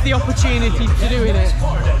to miss the opportunity to doing it.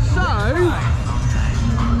 So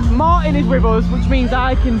Martin is with us, which means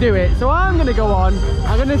I can do it. So I'm going to go on.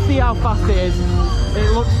 I'm going to see how fast it is.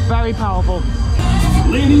 It looks very powerful.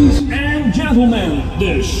 Ladies and gentlemen,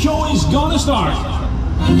 the show is gonna start.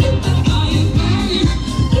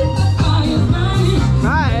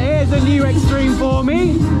 Right, here's a new extreme for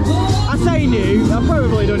me. I say new, I've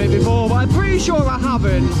probably done it before, but I'm pretty sure I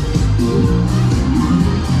haven't.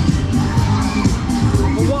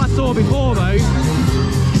 But what I saw before though,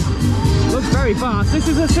 looks very fast. This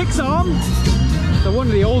is a 6-arm, so one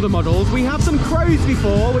of the older models. We have some Crows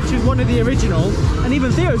before, which is one of the originals, and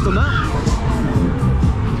even Theo's done that.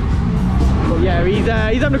 But yeah, he's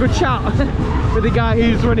having a good chat with the guy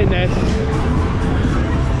who's running this.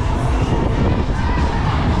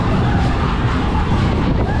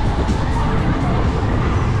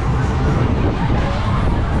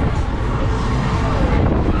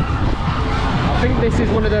 I think this is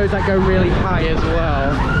one of those that go really high as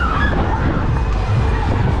well.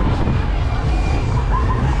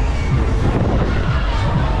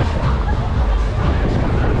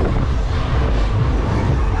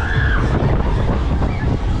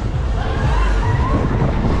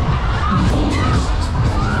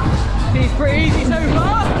 Seems pretty easy so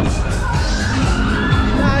far.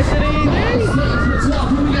 Nice and easy.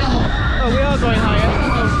 Oh, we are going higher.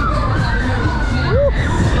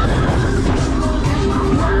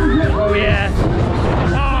 Oh yeah.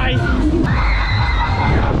 Hi.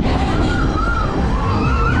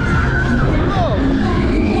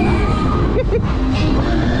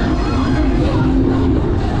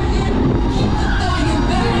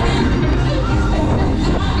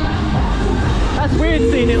 That's weird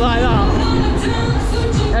seeing it like that.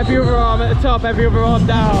 Every other arm at the top, every other arm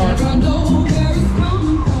down.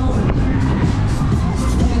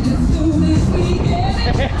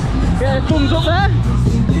 Yeah, thumbs up there.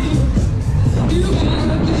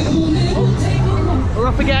 We're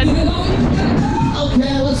up again.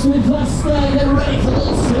 Okay, let's move fast, get ready for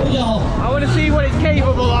this. Here we go. I want to see what it's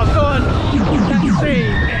capable of. Go on. Let's see.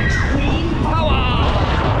 Power.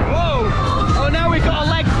 Whoa. Oh, now we've got a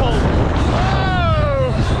leg pull.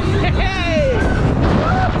 Whoa. Hey.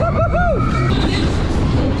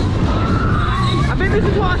 I think this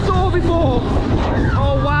is what I saw before.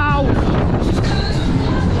 Oh, wow.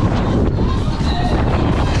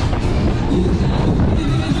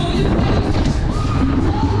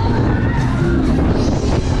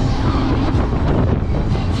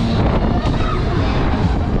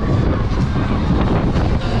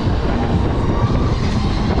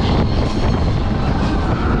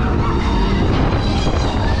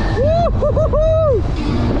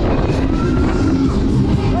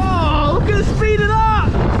 Oh, look at the speed of that!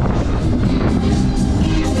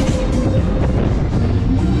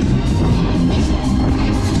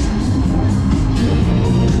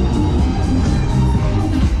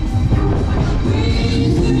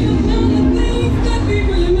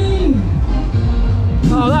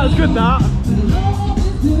 Oh, that was good, that.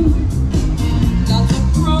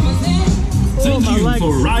 Thank you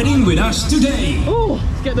for riding with us today. Oh,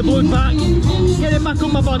 let's get the blood back. Get it back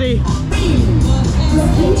on my body.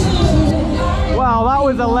 Wow, that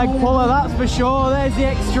was a leg puller, that's for sure. There's the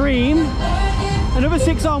extreme. Another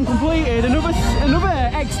 6-arm completed. Another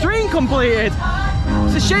extreme completed.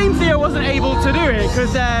 It's a shame Theo wasn't able to do it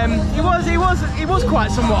because he was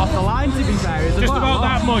quite somewhat off the line, to be fair. Just about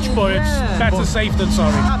that much, but it's better safe than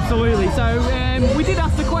sorry. Absolutely. So we did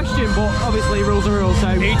ask the question, but obviously rules are rules.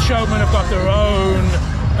 So each showman have got their own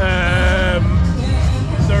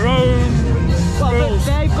rules.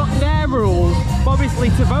 They've got their rules. But obviously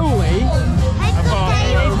Tivoli, it's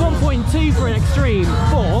 1.2 for an extreme,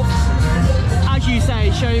 but as you say,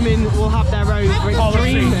 showmen will have their own for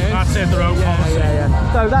extreme. That's it, their own policy.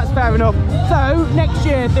 So that's fair enough. So next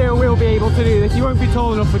year Theo will be able to do this. He won't be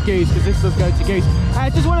tall enough for Goose because this does go to Goose. I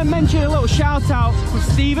just want to mention a little shout out for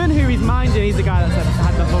Stephen, who is minding. He's the guy that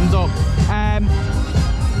had the thumbs up.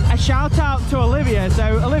 A shout out to Olivia.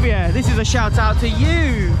 So Olivia, this is a shout out to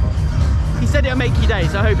you. He said it'll make your day,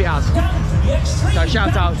 so I hope it has. So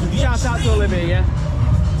shout out to Olivia, yeah.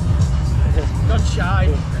 Not shy.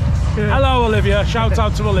 Hello Olivia, shout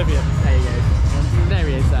out to Olivia. There you go. There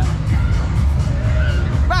he is there.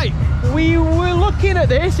 Right, we were looking at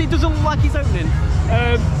this, it doesn't look like it's opening.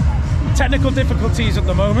 Technical difficulties at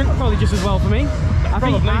the moment. Probably just as well for me.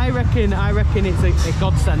 I reckon it's a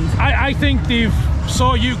godsend. I think they've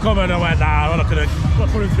saw you coming and went, nah, we're not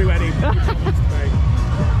put him through any.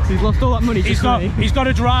 He's lost all that money. He's got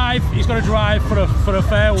to drive for a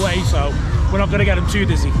fair way, so we're not going to get him too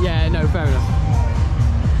dizzy. Yeah, no, fair enough.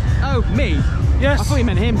 Oh, me? Yes. I thought you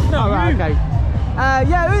meant him. No, oh, right, okay.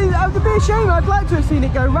 Yeah, it would be a shame. I'd like to have seen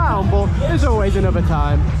it go round, but there's always another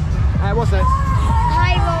time. What's it?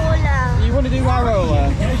 High roller. You want to do high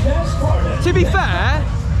roller? To be fair,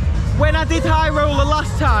 when I did high roller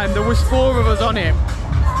last time, there was 4 of us on it.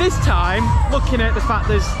 This time, looking at the fact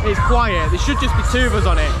that it's quiet, there should just be 2 of us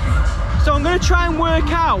on it. So I'm going to try and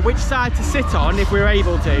work out which side to sit on if we're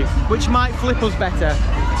able to, which might flip us better.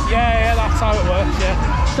 Yeah, that's how it works, yeah.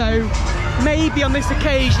 So maybe on this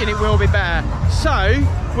occasion it will be better. So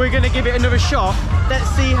we're going to give it another shot. Let's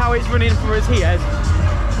see how it's running for us here.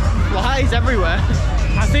 Flies everywhere.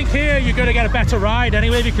 I think here you're going to get a better ride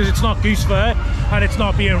anyway because it's not Goose Fair and it's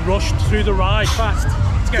not being rushed through the ride fast.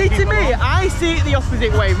 See, to me, I see it the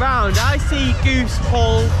opposite way round. I see Goose,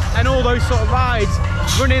 Pull and all those sort of rides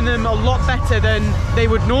running them a lot better than they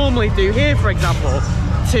would normally do here, for example,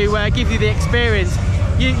 to give you the experience.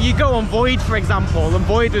 You go on Void, for example, and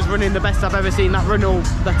Void was running the best I've ever seen that run all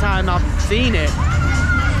the time I've seen it.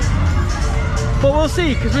 But we'll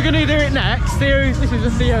see, because we're going to do it next. Theo, this is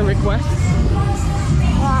a Theo request.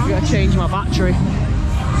 I'm going to change my battery.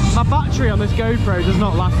 My battery on this GoPro does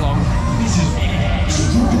not last long.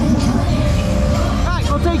 Right,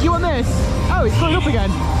 I'll take you on this. Oh, it's going up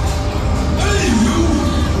again.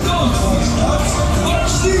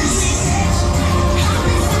 Watch this!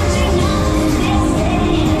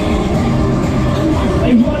 I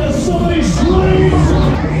want somebody scream!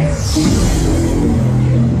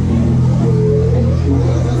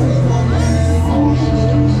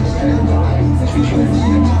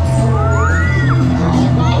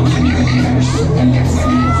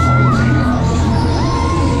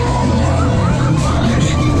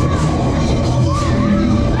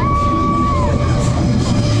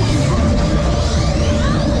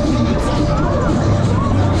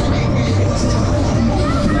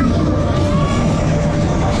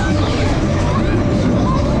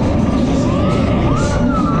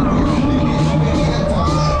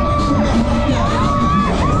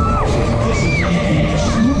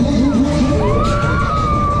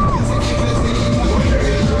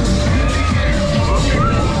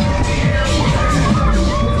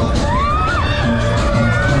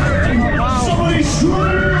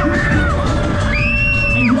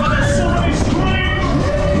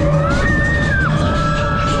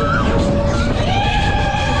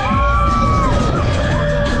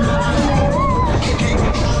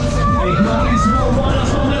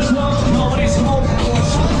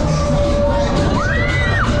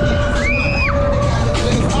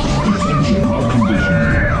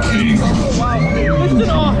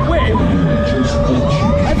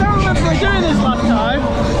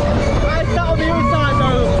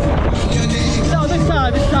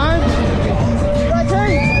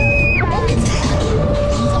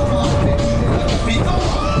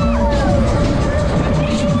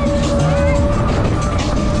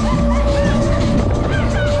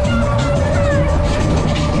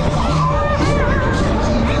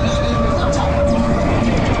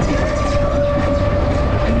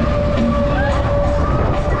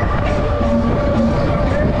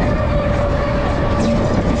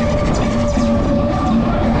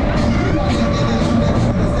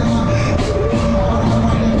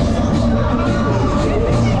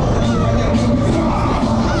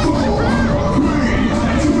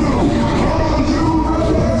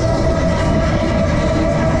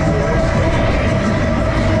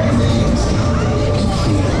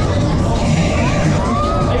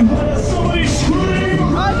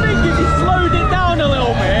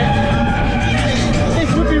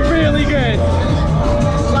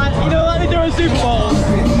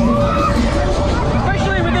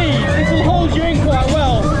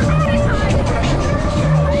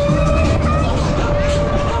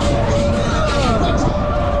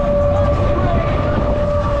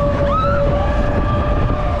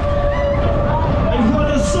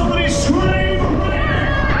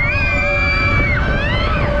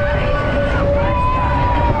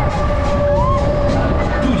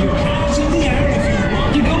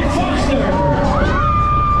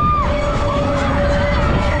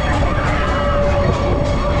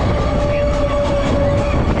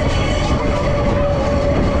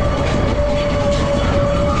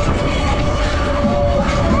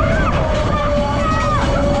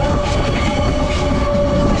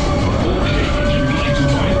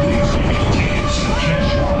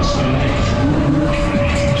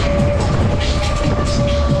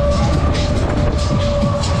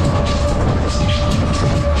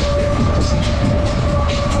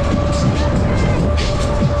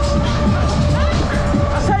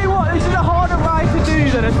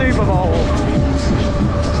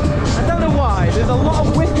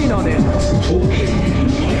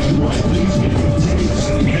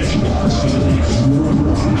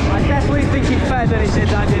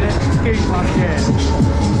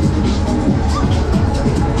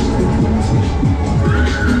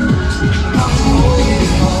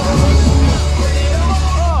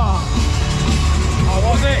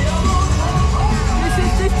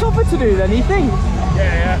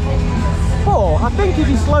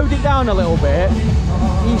 down a little bit,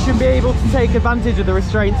 you should be able to take advantage of the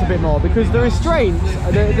restraints a bit more, because the restraints,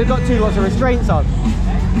 they've got two lots of restraints on.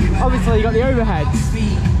 Obviously you got the overheads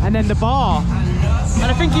and then the bar, and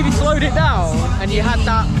I think if you slowed it down and you had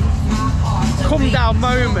that come down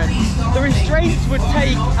moment, the restraints would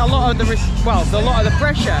take a lot of the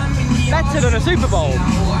pressure better than a Super Bowl.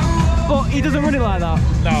 But he doesn't run it like that.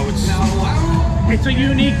 No, it's a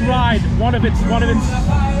unique ride, one of its kind.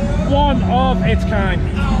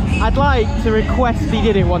 I'd like to request he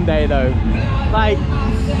did it one day though. Like,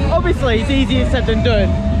 obviously it's easier said than done,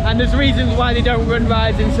 and there's reasons why they don't run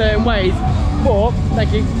rides in certain ways, but like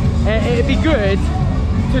it'd be good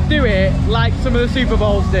to do it like some of the Super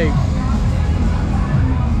Bowls do.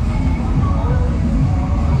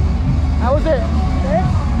 How was it?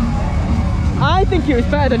 I think it was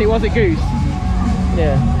better than it was at Goose.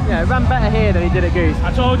 Yeah, it ran better here than he did at Goose.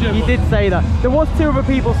 I told you. You did say that. There was two other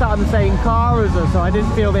people sat in the same car as us, so I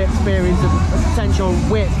didn't feel the experience of a potential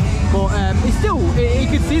whip. But it's still, you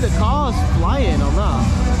could see the cars flying on that.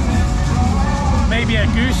 Maybe at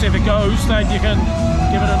Goose, if it goes, then you can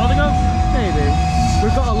give it another go. Maybe.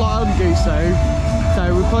 We've got a lot on Goose though,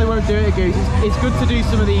 so we probably won't do it at Goose. It's good to do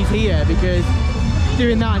some of these here, because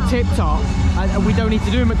doing that at Tip Top, we don't need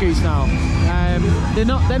to do them at Goose now. They're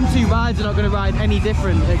not, them two rides are not going to ride any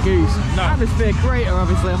different at Goose. No. Atmosphere Crater,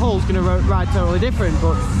 obviously, Hull's going to ride totally different,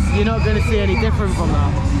 but you're not going to see any different from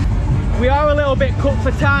that. We are a little bit cut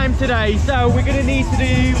for time today, so we're going to need to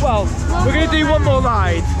do, well, we're going to do one more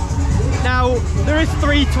ride. Now, there is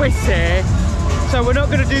 3 twists here, so we're not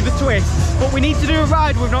going to do the twists, but we need to do a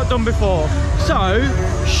ride we've not done before. So,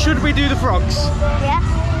 should we do the frogs? Yeah.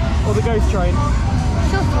 Or the ghost train?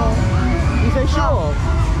 Shuffle. You say sure?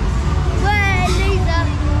 Where, loser?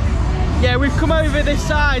 Yeah, we've come over this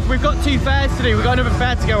side. We've got 2 fairs to do. We've got another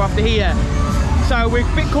fair to go after here. So we're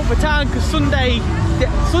a bit cut for time, because Sunday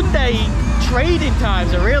trading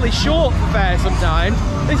times are really short for fair sometimes.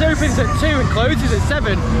 This opens at 2 and closes at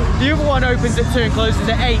 7. The other one opens at 2 and closes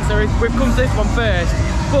at 8, so we've come to this one first.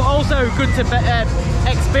 But also good to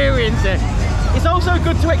experience it. It's also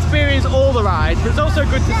good to experience all the rides, but it's also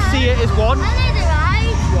good to see it as one. I know the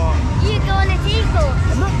ride. What? You go on a teacup.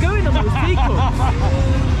 I'm not going on those teacups.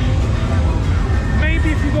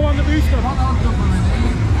 Maybe if you go on the booster.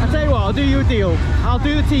 I'll tell you what, I'll do you a deal. I'll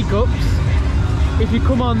do the teacups if you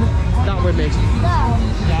come on that with me. No.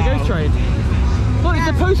 The ghost train. Look, it's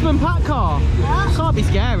a postman pack car. Yeah. Can't be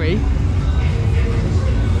scary.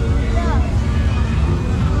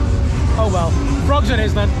 Oh well. Frogs it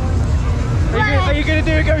is then. Are you going to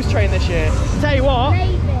do a ghost train this year? Tell you what.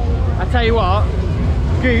 Maybe. I tell you what.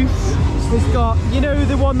 Goose has got, you know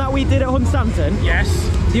the one that we did at Hunstanton? Yes.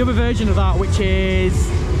 The other version of that, which is,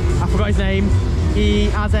 I forgot his name. He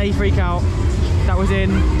has a freak out that was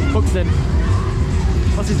in Buxton.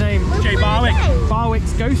 What's his name? Jay Barwick.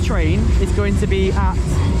 Barwick's ghost train is going to be at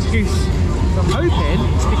Goose. So I'm hoping,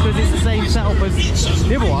 because it's the same setup as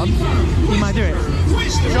the other one, he might do it.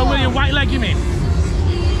 Show me your white leg, you mean?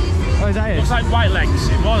 Oh, is that it? Looks like white legs.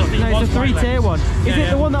 It was. I think No, it was it's a 3-tier one. Is it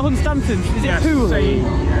the one that Hunstanton? Is it Pooley?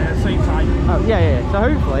 Same type. Oh, yeah. So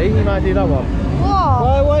hopefully he might do that one.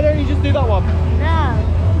 What? Why don't you just do that one?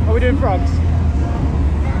 No. Are we doing frogs?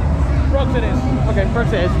 Frogs it is. Okay,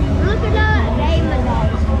 frogs it is. Look at that game again.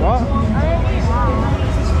 What? I don't do that.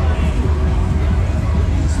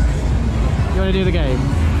 You want to do the game?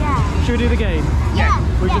 Yeah. Should we do the game? Yeah.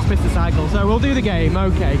 We just missed the cycle, so we'll do the game,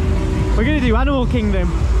 okay. We're going to do Animal Kingdom.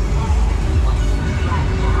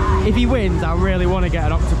 If he wins, I really want to get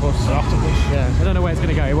an octopus. An octopus? Yeah, I don't know where it's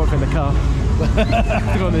going to go, it won't fit in the car.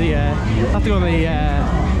 Have to go on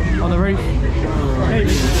the roof.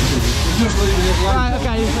 Maybe. Right,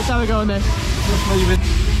 okay, let's have a go on this.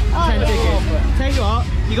 Oh, 10 tickets. Tell you what,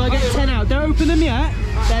 you got to get 10 out. Don't open them yet.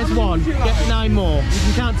 There's 1. Get 9 more. You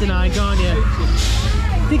can count to 9, can't you?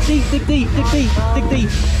 Dig deep, dig deep, dig deep, dig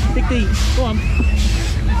deep, dig deep. Go on.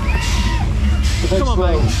 Come on,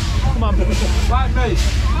 mate. Come on. Right, mate.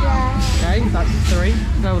 Okay, that's 3.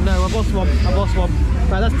 No, I've lost 1. I've lost 1.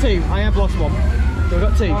 Right, that's 2. I have lost 1. So we've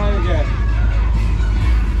got 2.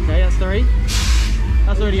 Okay, that's 3.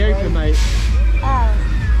 That's already open, mate. Oh.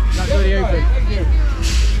 That's already open.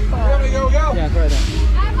 Go. Yeah, throw it there.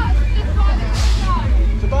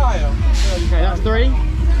 To buy them. Okay, that's 3.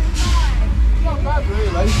 Not bad,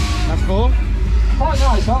 really. That's 4. Quite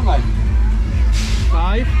nice, aren't they?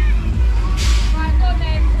 5.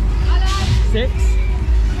 6.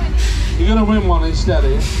 You're going to win one instead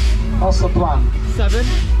here. That's the plan. 7.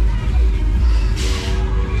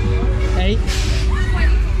 8.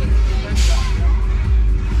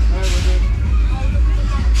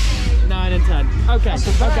 9 and 10. 100%. Okay. That's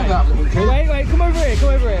the bag, that little kid. Wait, come over here,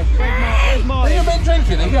 Where's Marty? Have you been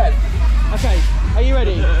drinking again? Okay, are you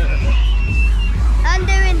ready? I'm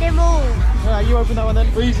doing them all. Alright, you open that one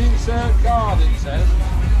then. Please insert card, it says.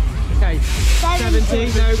 Okay, 70,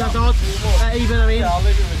 no, that's odd. Even, I mean. Yeah, I'll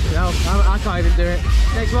leave it with you. No, I can't even do it.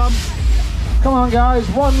 Next one. Come on, guys,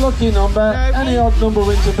 one lucky number. No. Any odd number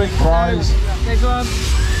wins a big prize. No. Next one.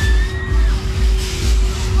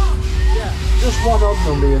 Yeah, just one odd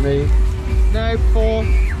number you need. No, 4,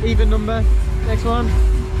 even number. Next one.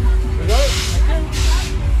 We got it.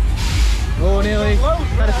 Oh, nearly.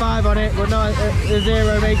 Had a 5 on it, but no, a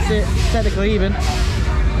 0 makes it technically even.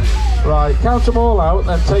 Right, count them all out,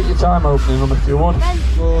 then take your time opening them if you would.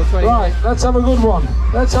 4, 20. Right, let's have a good one.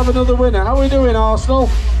 Let's have another winner. How are we doing, Arsenal?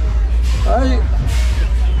 Hey,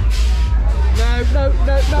 No,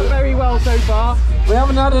 not very well so far. we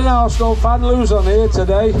haven't had an Arsenal fan lose on here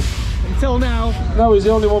today. Until now. No, he's the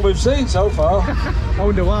only one we've seen so far. I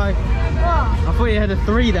wonder why. I thought you had a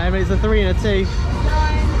 3 there, but it's a 3 and a 2. 9, 10,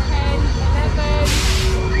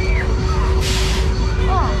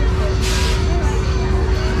 11.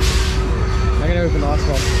 I'm going to open the last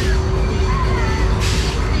one.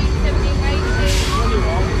 17,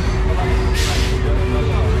 18.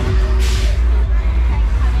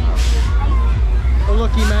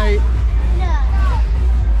 Unlucky, mate.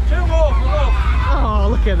 Two more for love. Oh,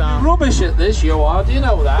 look at that. Rubbish at this, you are. Do you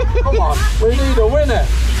know that? Come on, we need a winner.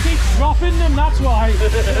 Keep dropping them, that's why.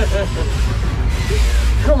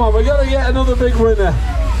 Come on, we got to get another big winner.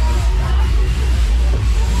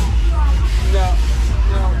 No.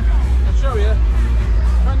 I'll show you.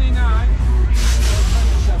 29.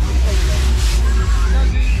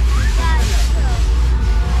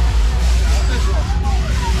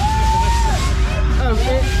 Oh,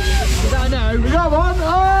 is that a no? We got one.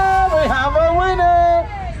 Oh, we have a winner.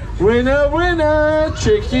 Winner, winner,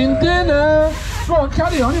 chicken dinner. Go on,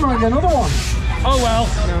 carry on, you might get another one. Oh well.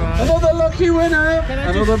 Another lucky winner. Can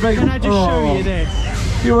I just show you this?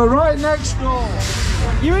 You were right next door.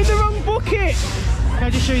 You're in the wrong bucket. Can I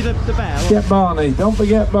just show you the bear? Get Barney, don't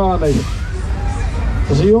forget Barney.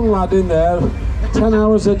 There's a young lad in there, 10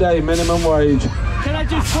 hours a day minimum wage. Can I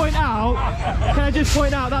just point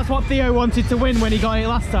out that's what Theo wanted to win when he got it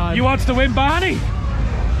last time. You wanted to win, Barney?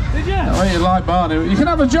 Did you? I really like Barney. You can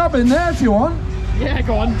have a job in there if you want. Yeah,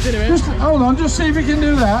 go on, do it. Just hold on, just see if you can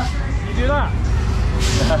do that. You do that?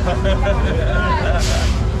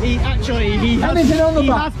 He has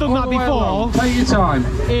done that before. Take your time.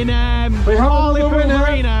 In We have another winner.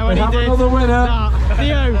 Marino, We and have he did. another winner. Nah,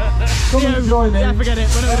 Theo. Come and join in. Yeah, forget it.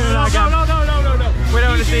 We're not doing that again. No. We don't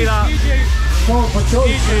want to see that. Call for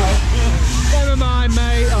choice. Never mind,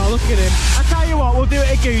 mate. Oh, look at him. I tell you what, we'll do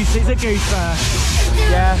it a goose. It's a goose fair.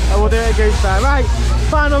 Yeah, we'll do it a goose fair. Right,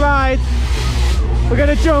 final ride. We're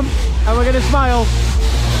gonna jump and we're gonna smile.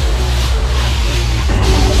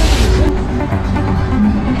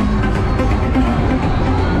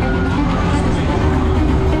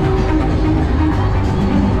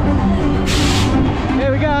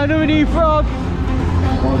 Here we go, another new frog.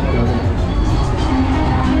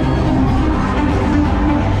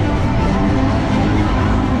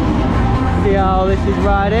 See how this is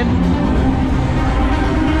riding.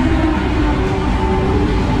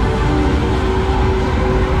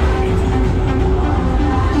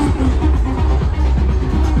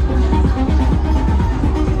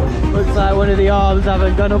 Looks like one of the arms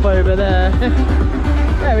haven't gone up over there.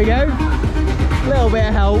 There we go. A little bit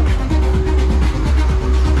of help.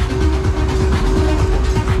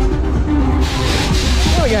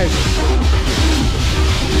 There we go.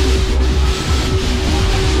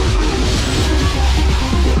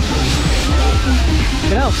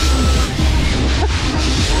 Get out.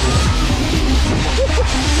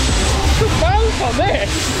 Good bounce on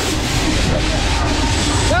this.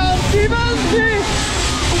 Bouncy, bouncy.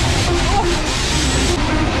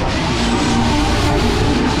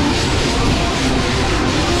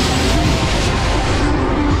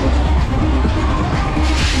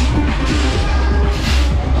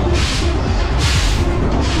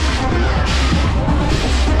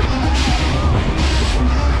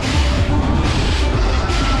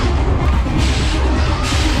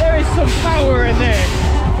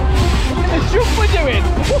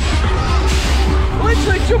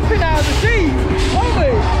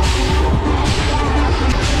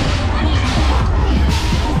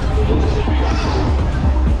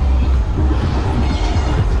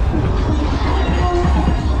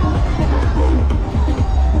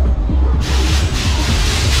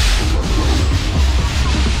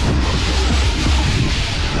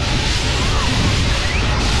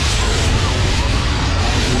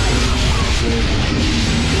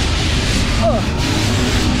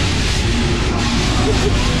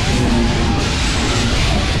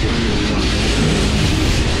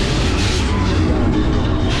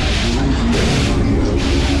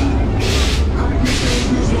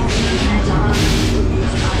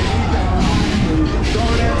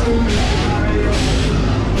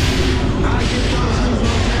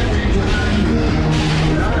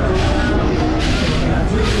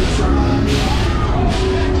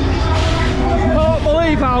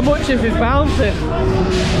 Watch this, it's bouncing.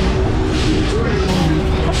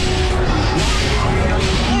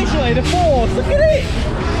 Literally the force, look at it!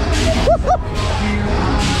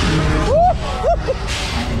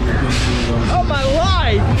 Oh my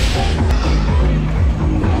life!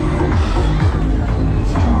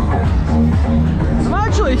 I'm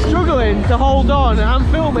actually struggling to hold on and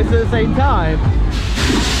film this at the same time.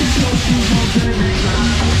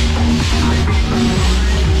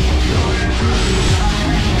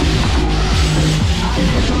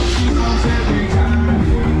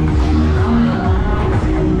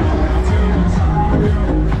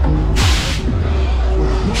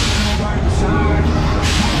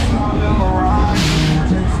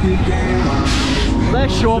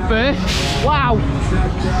 There's short fish. Wow.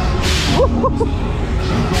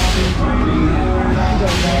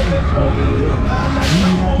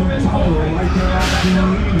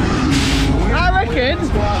 I reckon,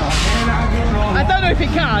 I don't know if it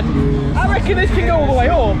can, I reckon this can go all the way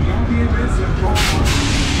up.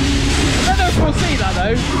 I don't know if we'll see that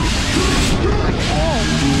though. Oh.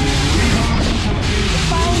 The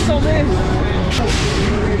bounce on this.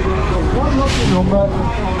 One lucky number.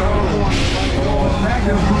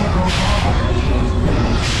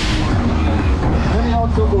 Any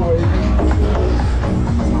out of the way.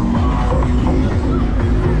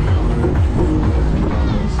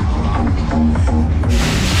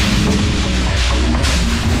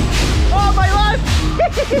 Oh my life!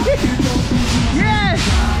 Yes!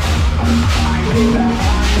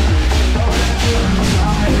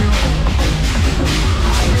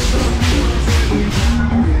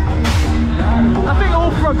 I think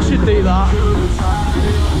all frogs should do that.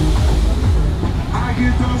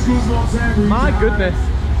 My goodness,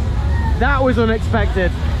 that was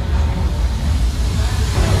unexpected.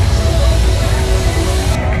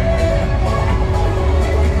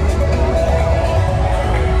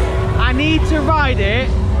 I need to ride it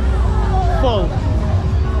full.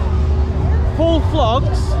 Full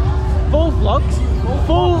frogs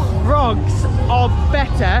are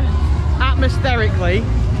better atmospherically,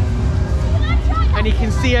 and you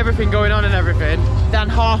can see everything going on and everything, than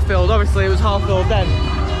half filled. Obviously it was half filled then.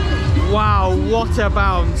 Wow, what a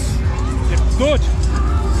bounce. It's good.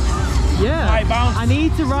 Yeah, High bounce. I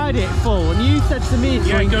need to ride it full, and you said to me it's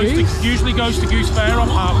Yeah, going Goose. usually goes to Goose Fair on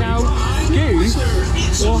half. Now, Goose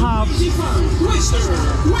will have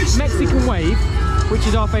Mexican Wave, which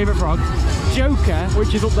is our favourite frog, Joker,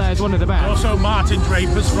 which is up there as one of the best. Also Martin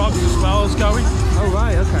Draper's frogs as well is going. Oh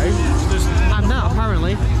right, okay. And that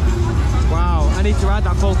apparently. Wow, I need to ride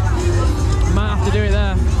that full. Might have to do it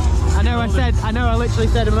there. I know I literally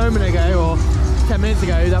said a moment ago, or 10 minutes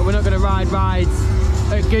ago, that we're not going to ride rides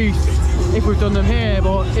at Goose if we've done them here,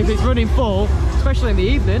 but if it's running full, especially in the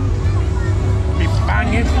evening, Be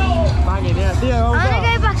banging. banging, yeah. Theo, how was I'm that?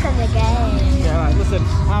 gonna go back on the game. Yeah, right, listen,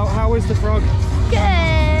 how was the frog?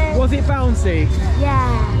 Good. Was it bouncy?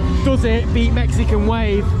 Yeah. Does it beat Mexican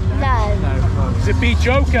Wave? No. No. Does it beat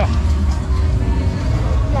Joker?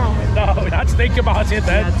 No. No, let's think about it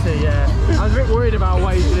then. Had to, yeah. I was a bit worried about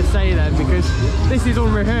what he was going to say then, because this is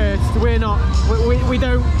unrehearsed. We're not, we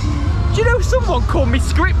don't. Do you know someone called me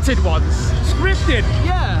scripted once? Scripted?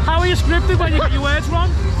 Yeah. How are you scripted when you get your words wrong?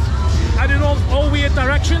 I did all weird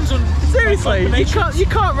directions and Seriously, you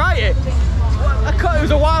can't write it. It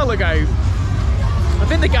was a while ago. I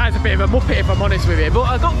think the guy's a bit of a muppet if I'm honest with you, but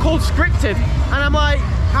I got called scripted, and I'm like,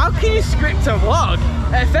 how can you script a vlog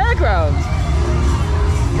at a fairground?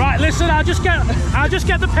 Right, listen, I'll just get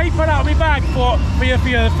the paper out of my bag for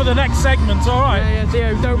the next segment, all right? Yeah,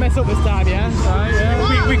 Theo, don't mess up this time, yeah? All right,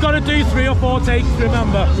 yeah. We got to do 3 or 4 takes,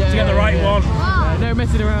 remember, to get the right one. Yeah, no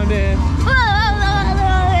messing around here.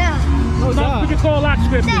 What was that? Would you call that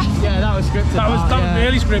scripted? Yeah, that was scripted. That was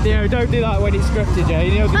really scripted. Theo, don't do that when it's scripted, yeah?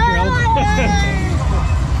 You know the drill.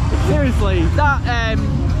 Seriously, that,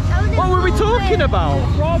 what were we talking about?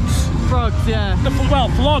 Frogs. Frogs, yeah.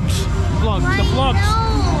 Flogs. Vlogs. The flogs.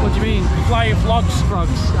 What do you mean? Flying flogs.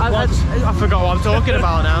 Frogs. I Forgot what I'm talking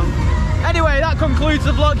about now. Anyway, that concludes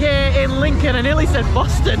the vlog here in Lincoln. I nearly said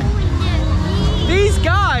Boston. These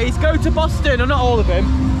guys go to Boston, or not all of them.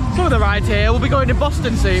 Some of the rides here will be going to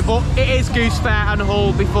Boston soon, but it is Goose Fair and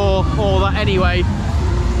Hull before all that anyway.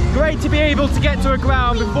 Great to be able to get to a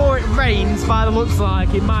ground before it rains, by the looks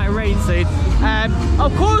like. It might rain soon.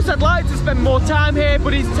 Of course, I'd like to spend more time here,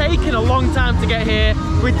 but it's taken a long time to get here.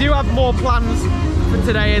 We do have more plans for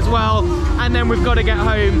today as well, and then we've got to get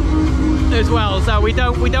home as well, so we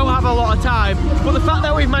don't have a lot of time. But the fact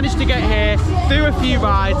that we've managed to get here, do a few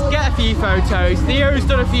rides, get a few photos, Theo's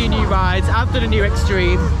done a few new rides, I've done a new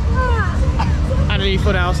extreme and a new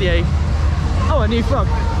fun house, yay. Oh, a new frog.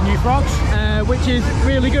 New frogs. Which is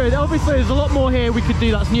really good. Obviously, there's a lot more here we could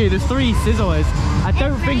do that's new. There's 3 sizzlers. I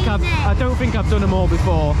don't think I've done them all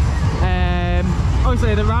before.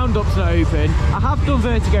 Obviously, the roundup's not open. I have done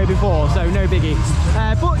vertigo before, so no biggie.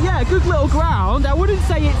 But yeah, good little ground. I wouldn't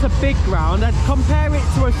say it's a big ground. I'd compare it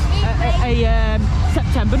to a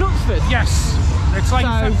September Knutsford. Yes, it's like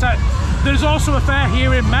September. There's also a fair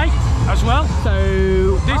here in May as well.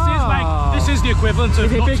 So this is the equivalent of.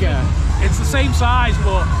 Is it bigger? It's the same size,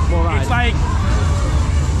 but it's like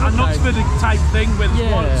a Knutsford type thing with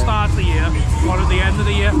one at the start of the year, one at the end of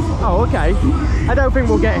the year. Oh, okay. I don't think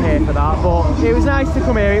we'll get here for that, but it was nice to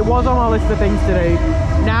come here. It was on our list of things to do.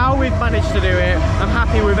 Now we've managed to do it. I'm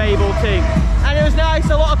happy we've able to. And it was nice,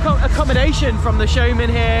 a lot of accommodation from the showmen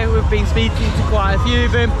here. We've been speaking to quite a few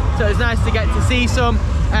of them, so it's nice to get to see some.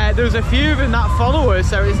 There was a few of them that follow us,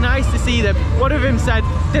 so it's nice to see them. One of them said,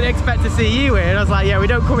 didn't expect to see you here, and I was like, yeah, we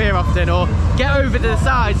don't come here often, or get over to the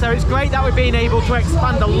side. So it's great that we've been able to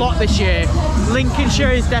expand a lot this year.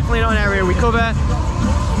 Lincolnshire is definitely not an area we cover.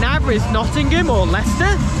 Neither is Nottingham or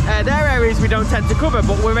Leicester. They're areas we don't tend to cover,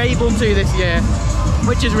 but we're able to this year,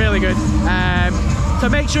 which is really good. So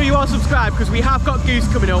make sure you are subscribed, because we have got Goose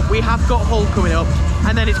coming up, we have got Hull coming up,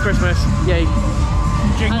 and then it's Christmas. Yay.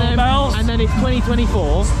 Jingle bells. And then it's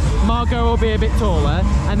 2024. Margot will be a bit taller,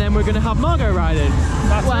 and then we're going to have Margot riding.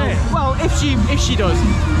 That's it. Well, if she does.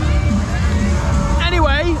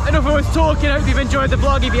 Anyway, enough of us talking. Hope you've enjoyed the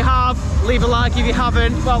vlog. If you have, leave a like. If you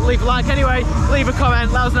haven't, well, leave a like anyway. Leave a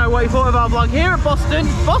comment. Let us know what you thought of our vlog here at Boston.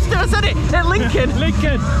 Boston, I said it. At Lincoln.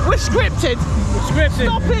 Lincoln. We're scripted.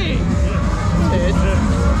 Stop it.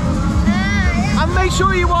 And make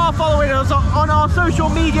sure you are following us on our social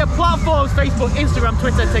media platforms: Facebook, Instagram,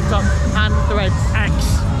 Twitter, TikTok, and Threads.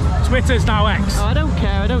 X. Twitter's now X. Oh, I don't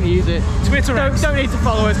care, I don't use it. Twitter X. Don't need to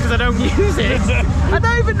follow us because I don't use it. I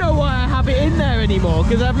don't even know why I have it in there anymore,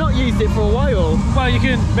 because I've not used it for a while. Well, you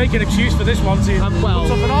can make an excuse for this one to put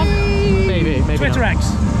something on. Maybe Twitter not. X.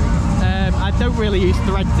 I don't really use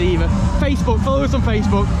Threads either. Facebook, follow us on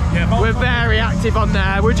Facebook. Yeah, we're very active on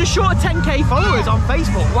there. We're just short of 10k followers on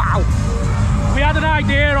Facebook. Wow. We had an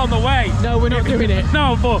idea on the way. No, we're not doing it.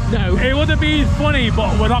 No, but it would have been funny,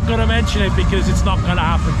 but we're not going to mention it because it's not going to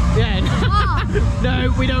happen. Yeah.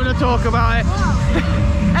 No, we don't want to talk about it.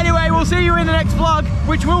 Anyway, we'll see you in the next vlog,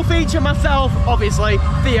 which will feature myself, obviously,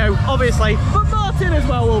 Theo, obviously, but Martin as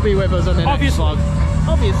well will be with us on the next vlog.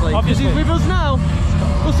 Obviously, because he's with us now.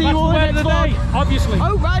 We'll see you all in the next vlog. Obviously.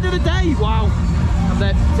 Oh, ride of the day. Wow. And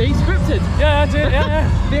then, see, scripted. Yeah, that's it.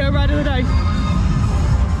 Yeah. Theo, ride of the day.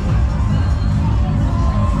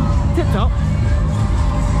 Tip top.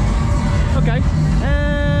 Okay.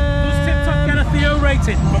 Does Tip Top get a Theo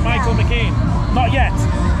rating for Michael McKean? Not yet.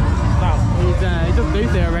 No. He doesn't do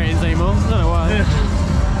Theo ratings anymore. I don't know why.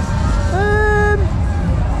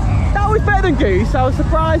 That was better than Goose. I was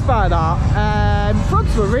surprised by that.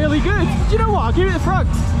 Frogs were really good. Do you know what? I'll give it the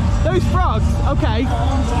frogs. Those frogs, okay,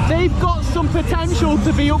 they've got some potential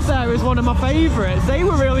to be up there as one of my favourites. They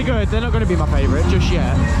were really good. They're not going to be my favourite just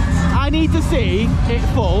yet. I need to see it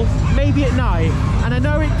full, maybe at night. And I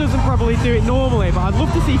know it doesn't probably do it normally, but I'd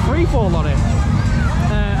love to see free fall on it.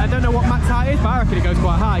 I don't know what max height is, but I reckon it goes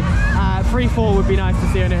quite high. Free fall would be nice to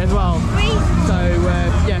see on it as well. So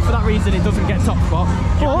yeah, for that reason it doesn't get top spot.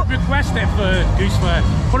 But request it for Goose Fair.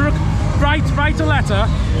 Write a letter,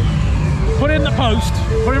 put it in the post,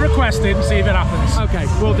 put a request in, see if it happens. Okay,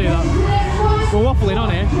 we'll do that. We're waffling on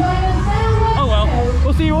here. Oh well.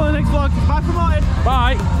 We'll see you all in the next vlog. Bye from Martin.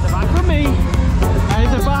 Bye. Bye from me. And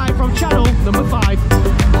it's a bye from channel number 5.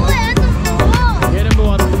 Oh, Yeah, number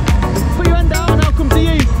 1. Put your hand down and I'll come to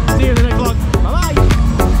you. See you in the next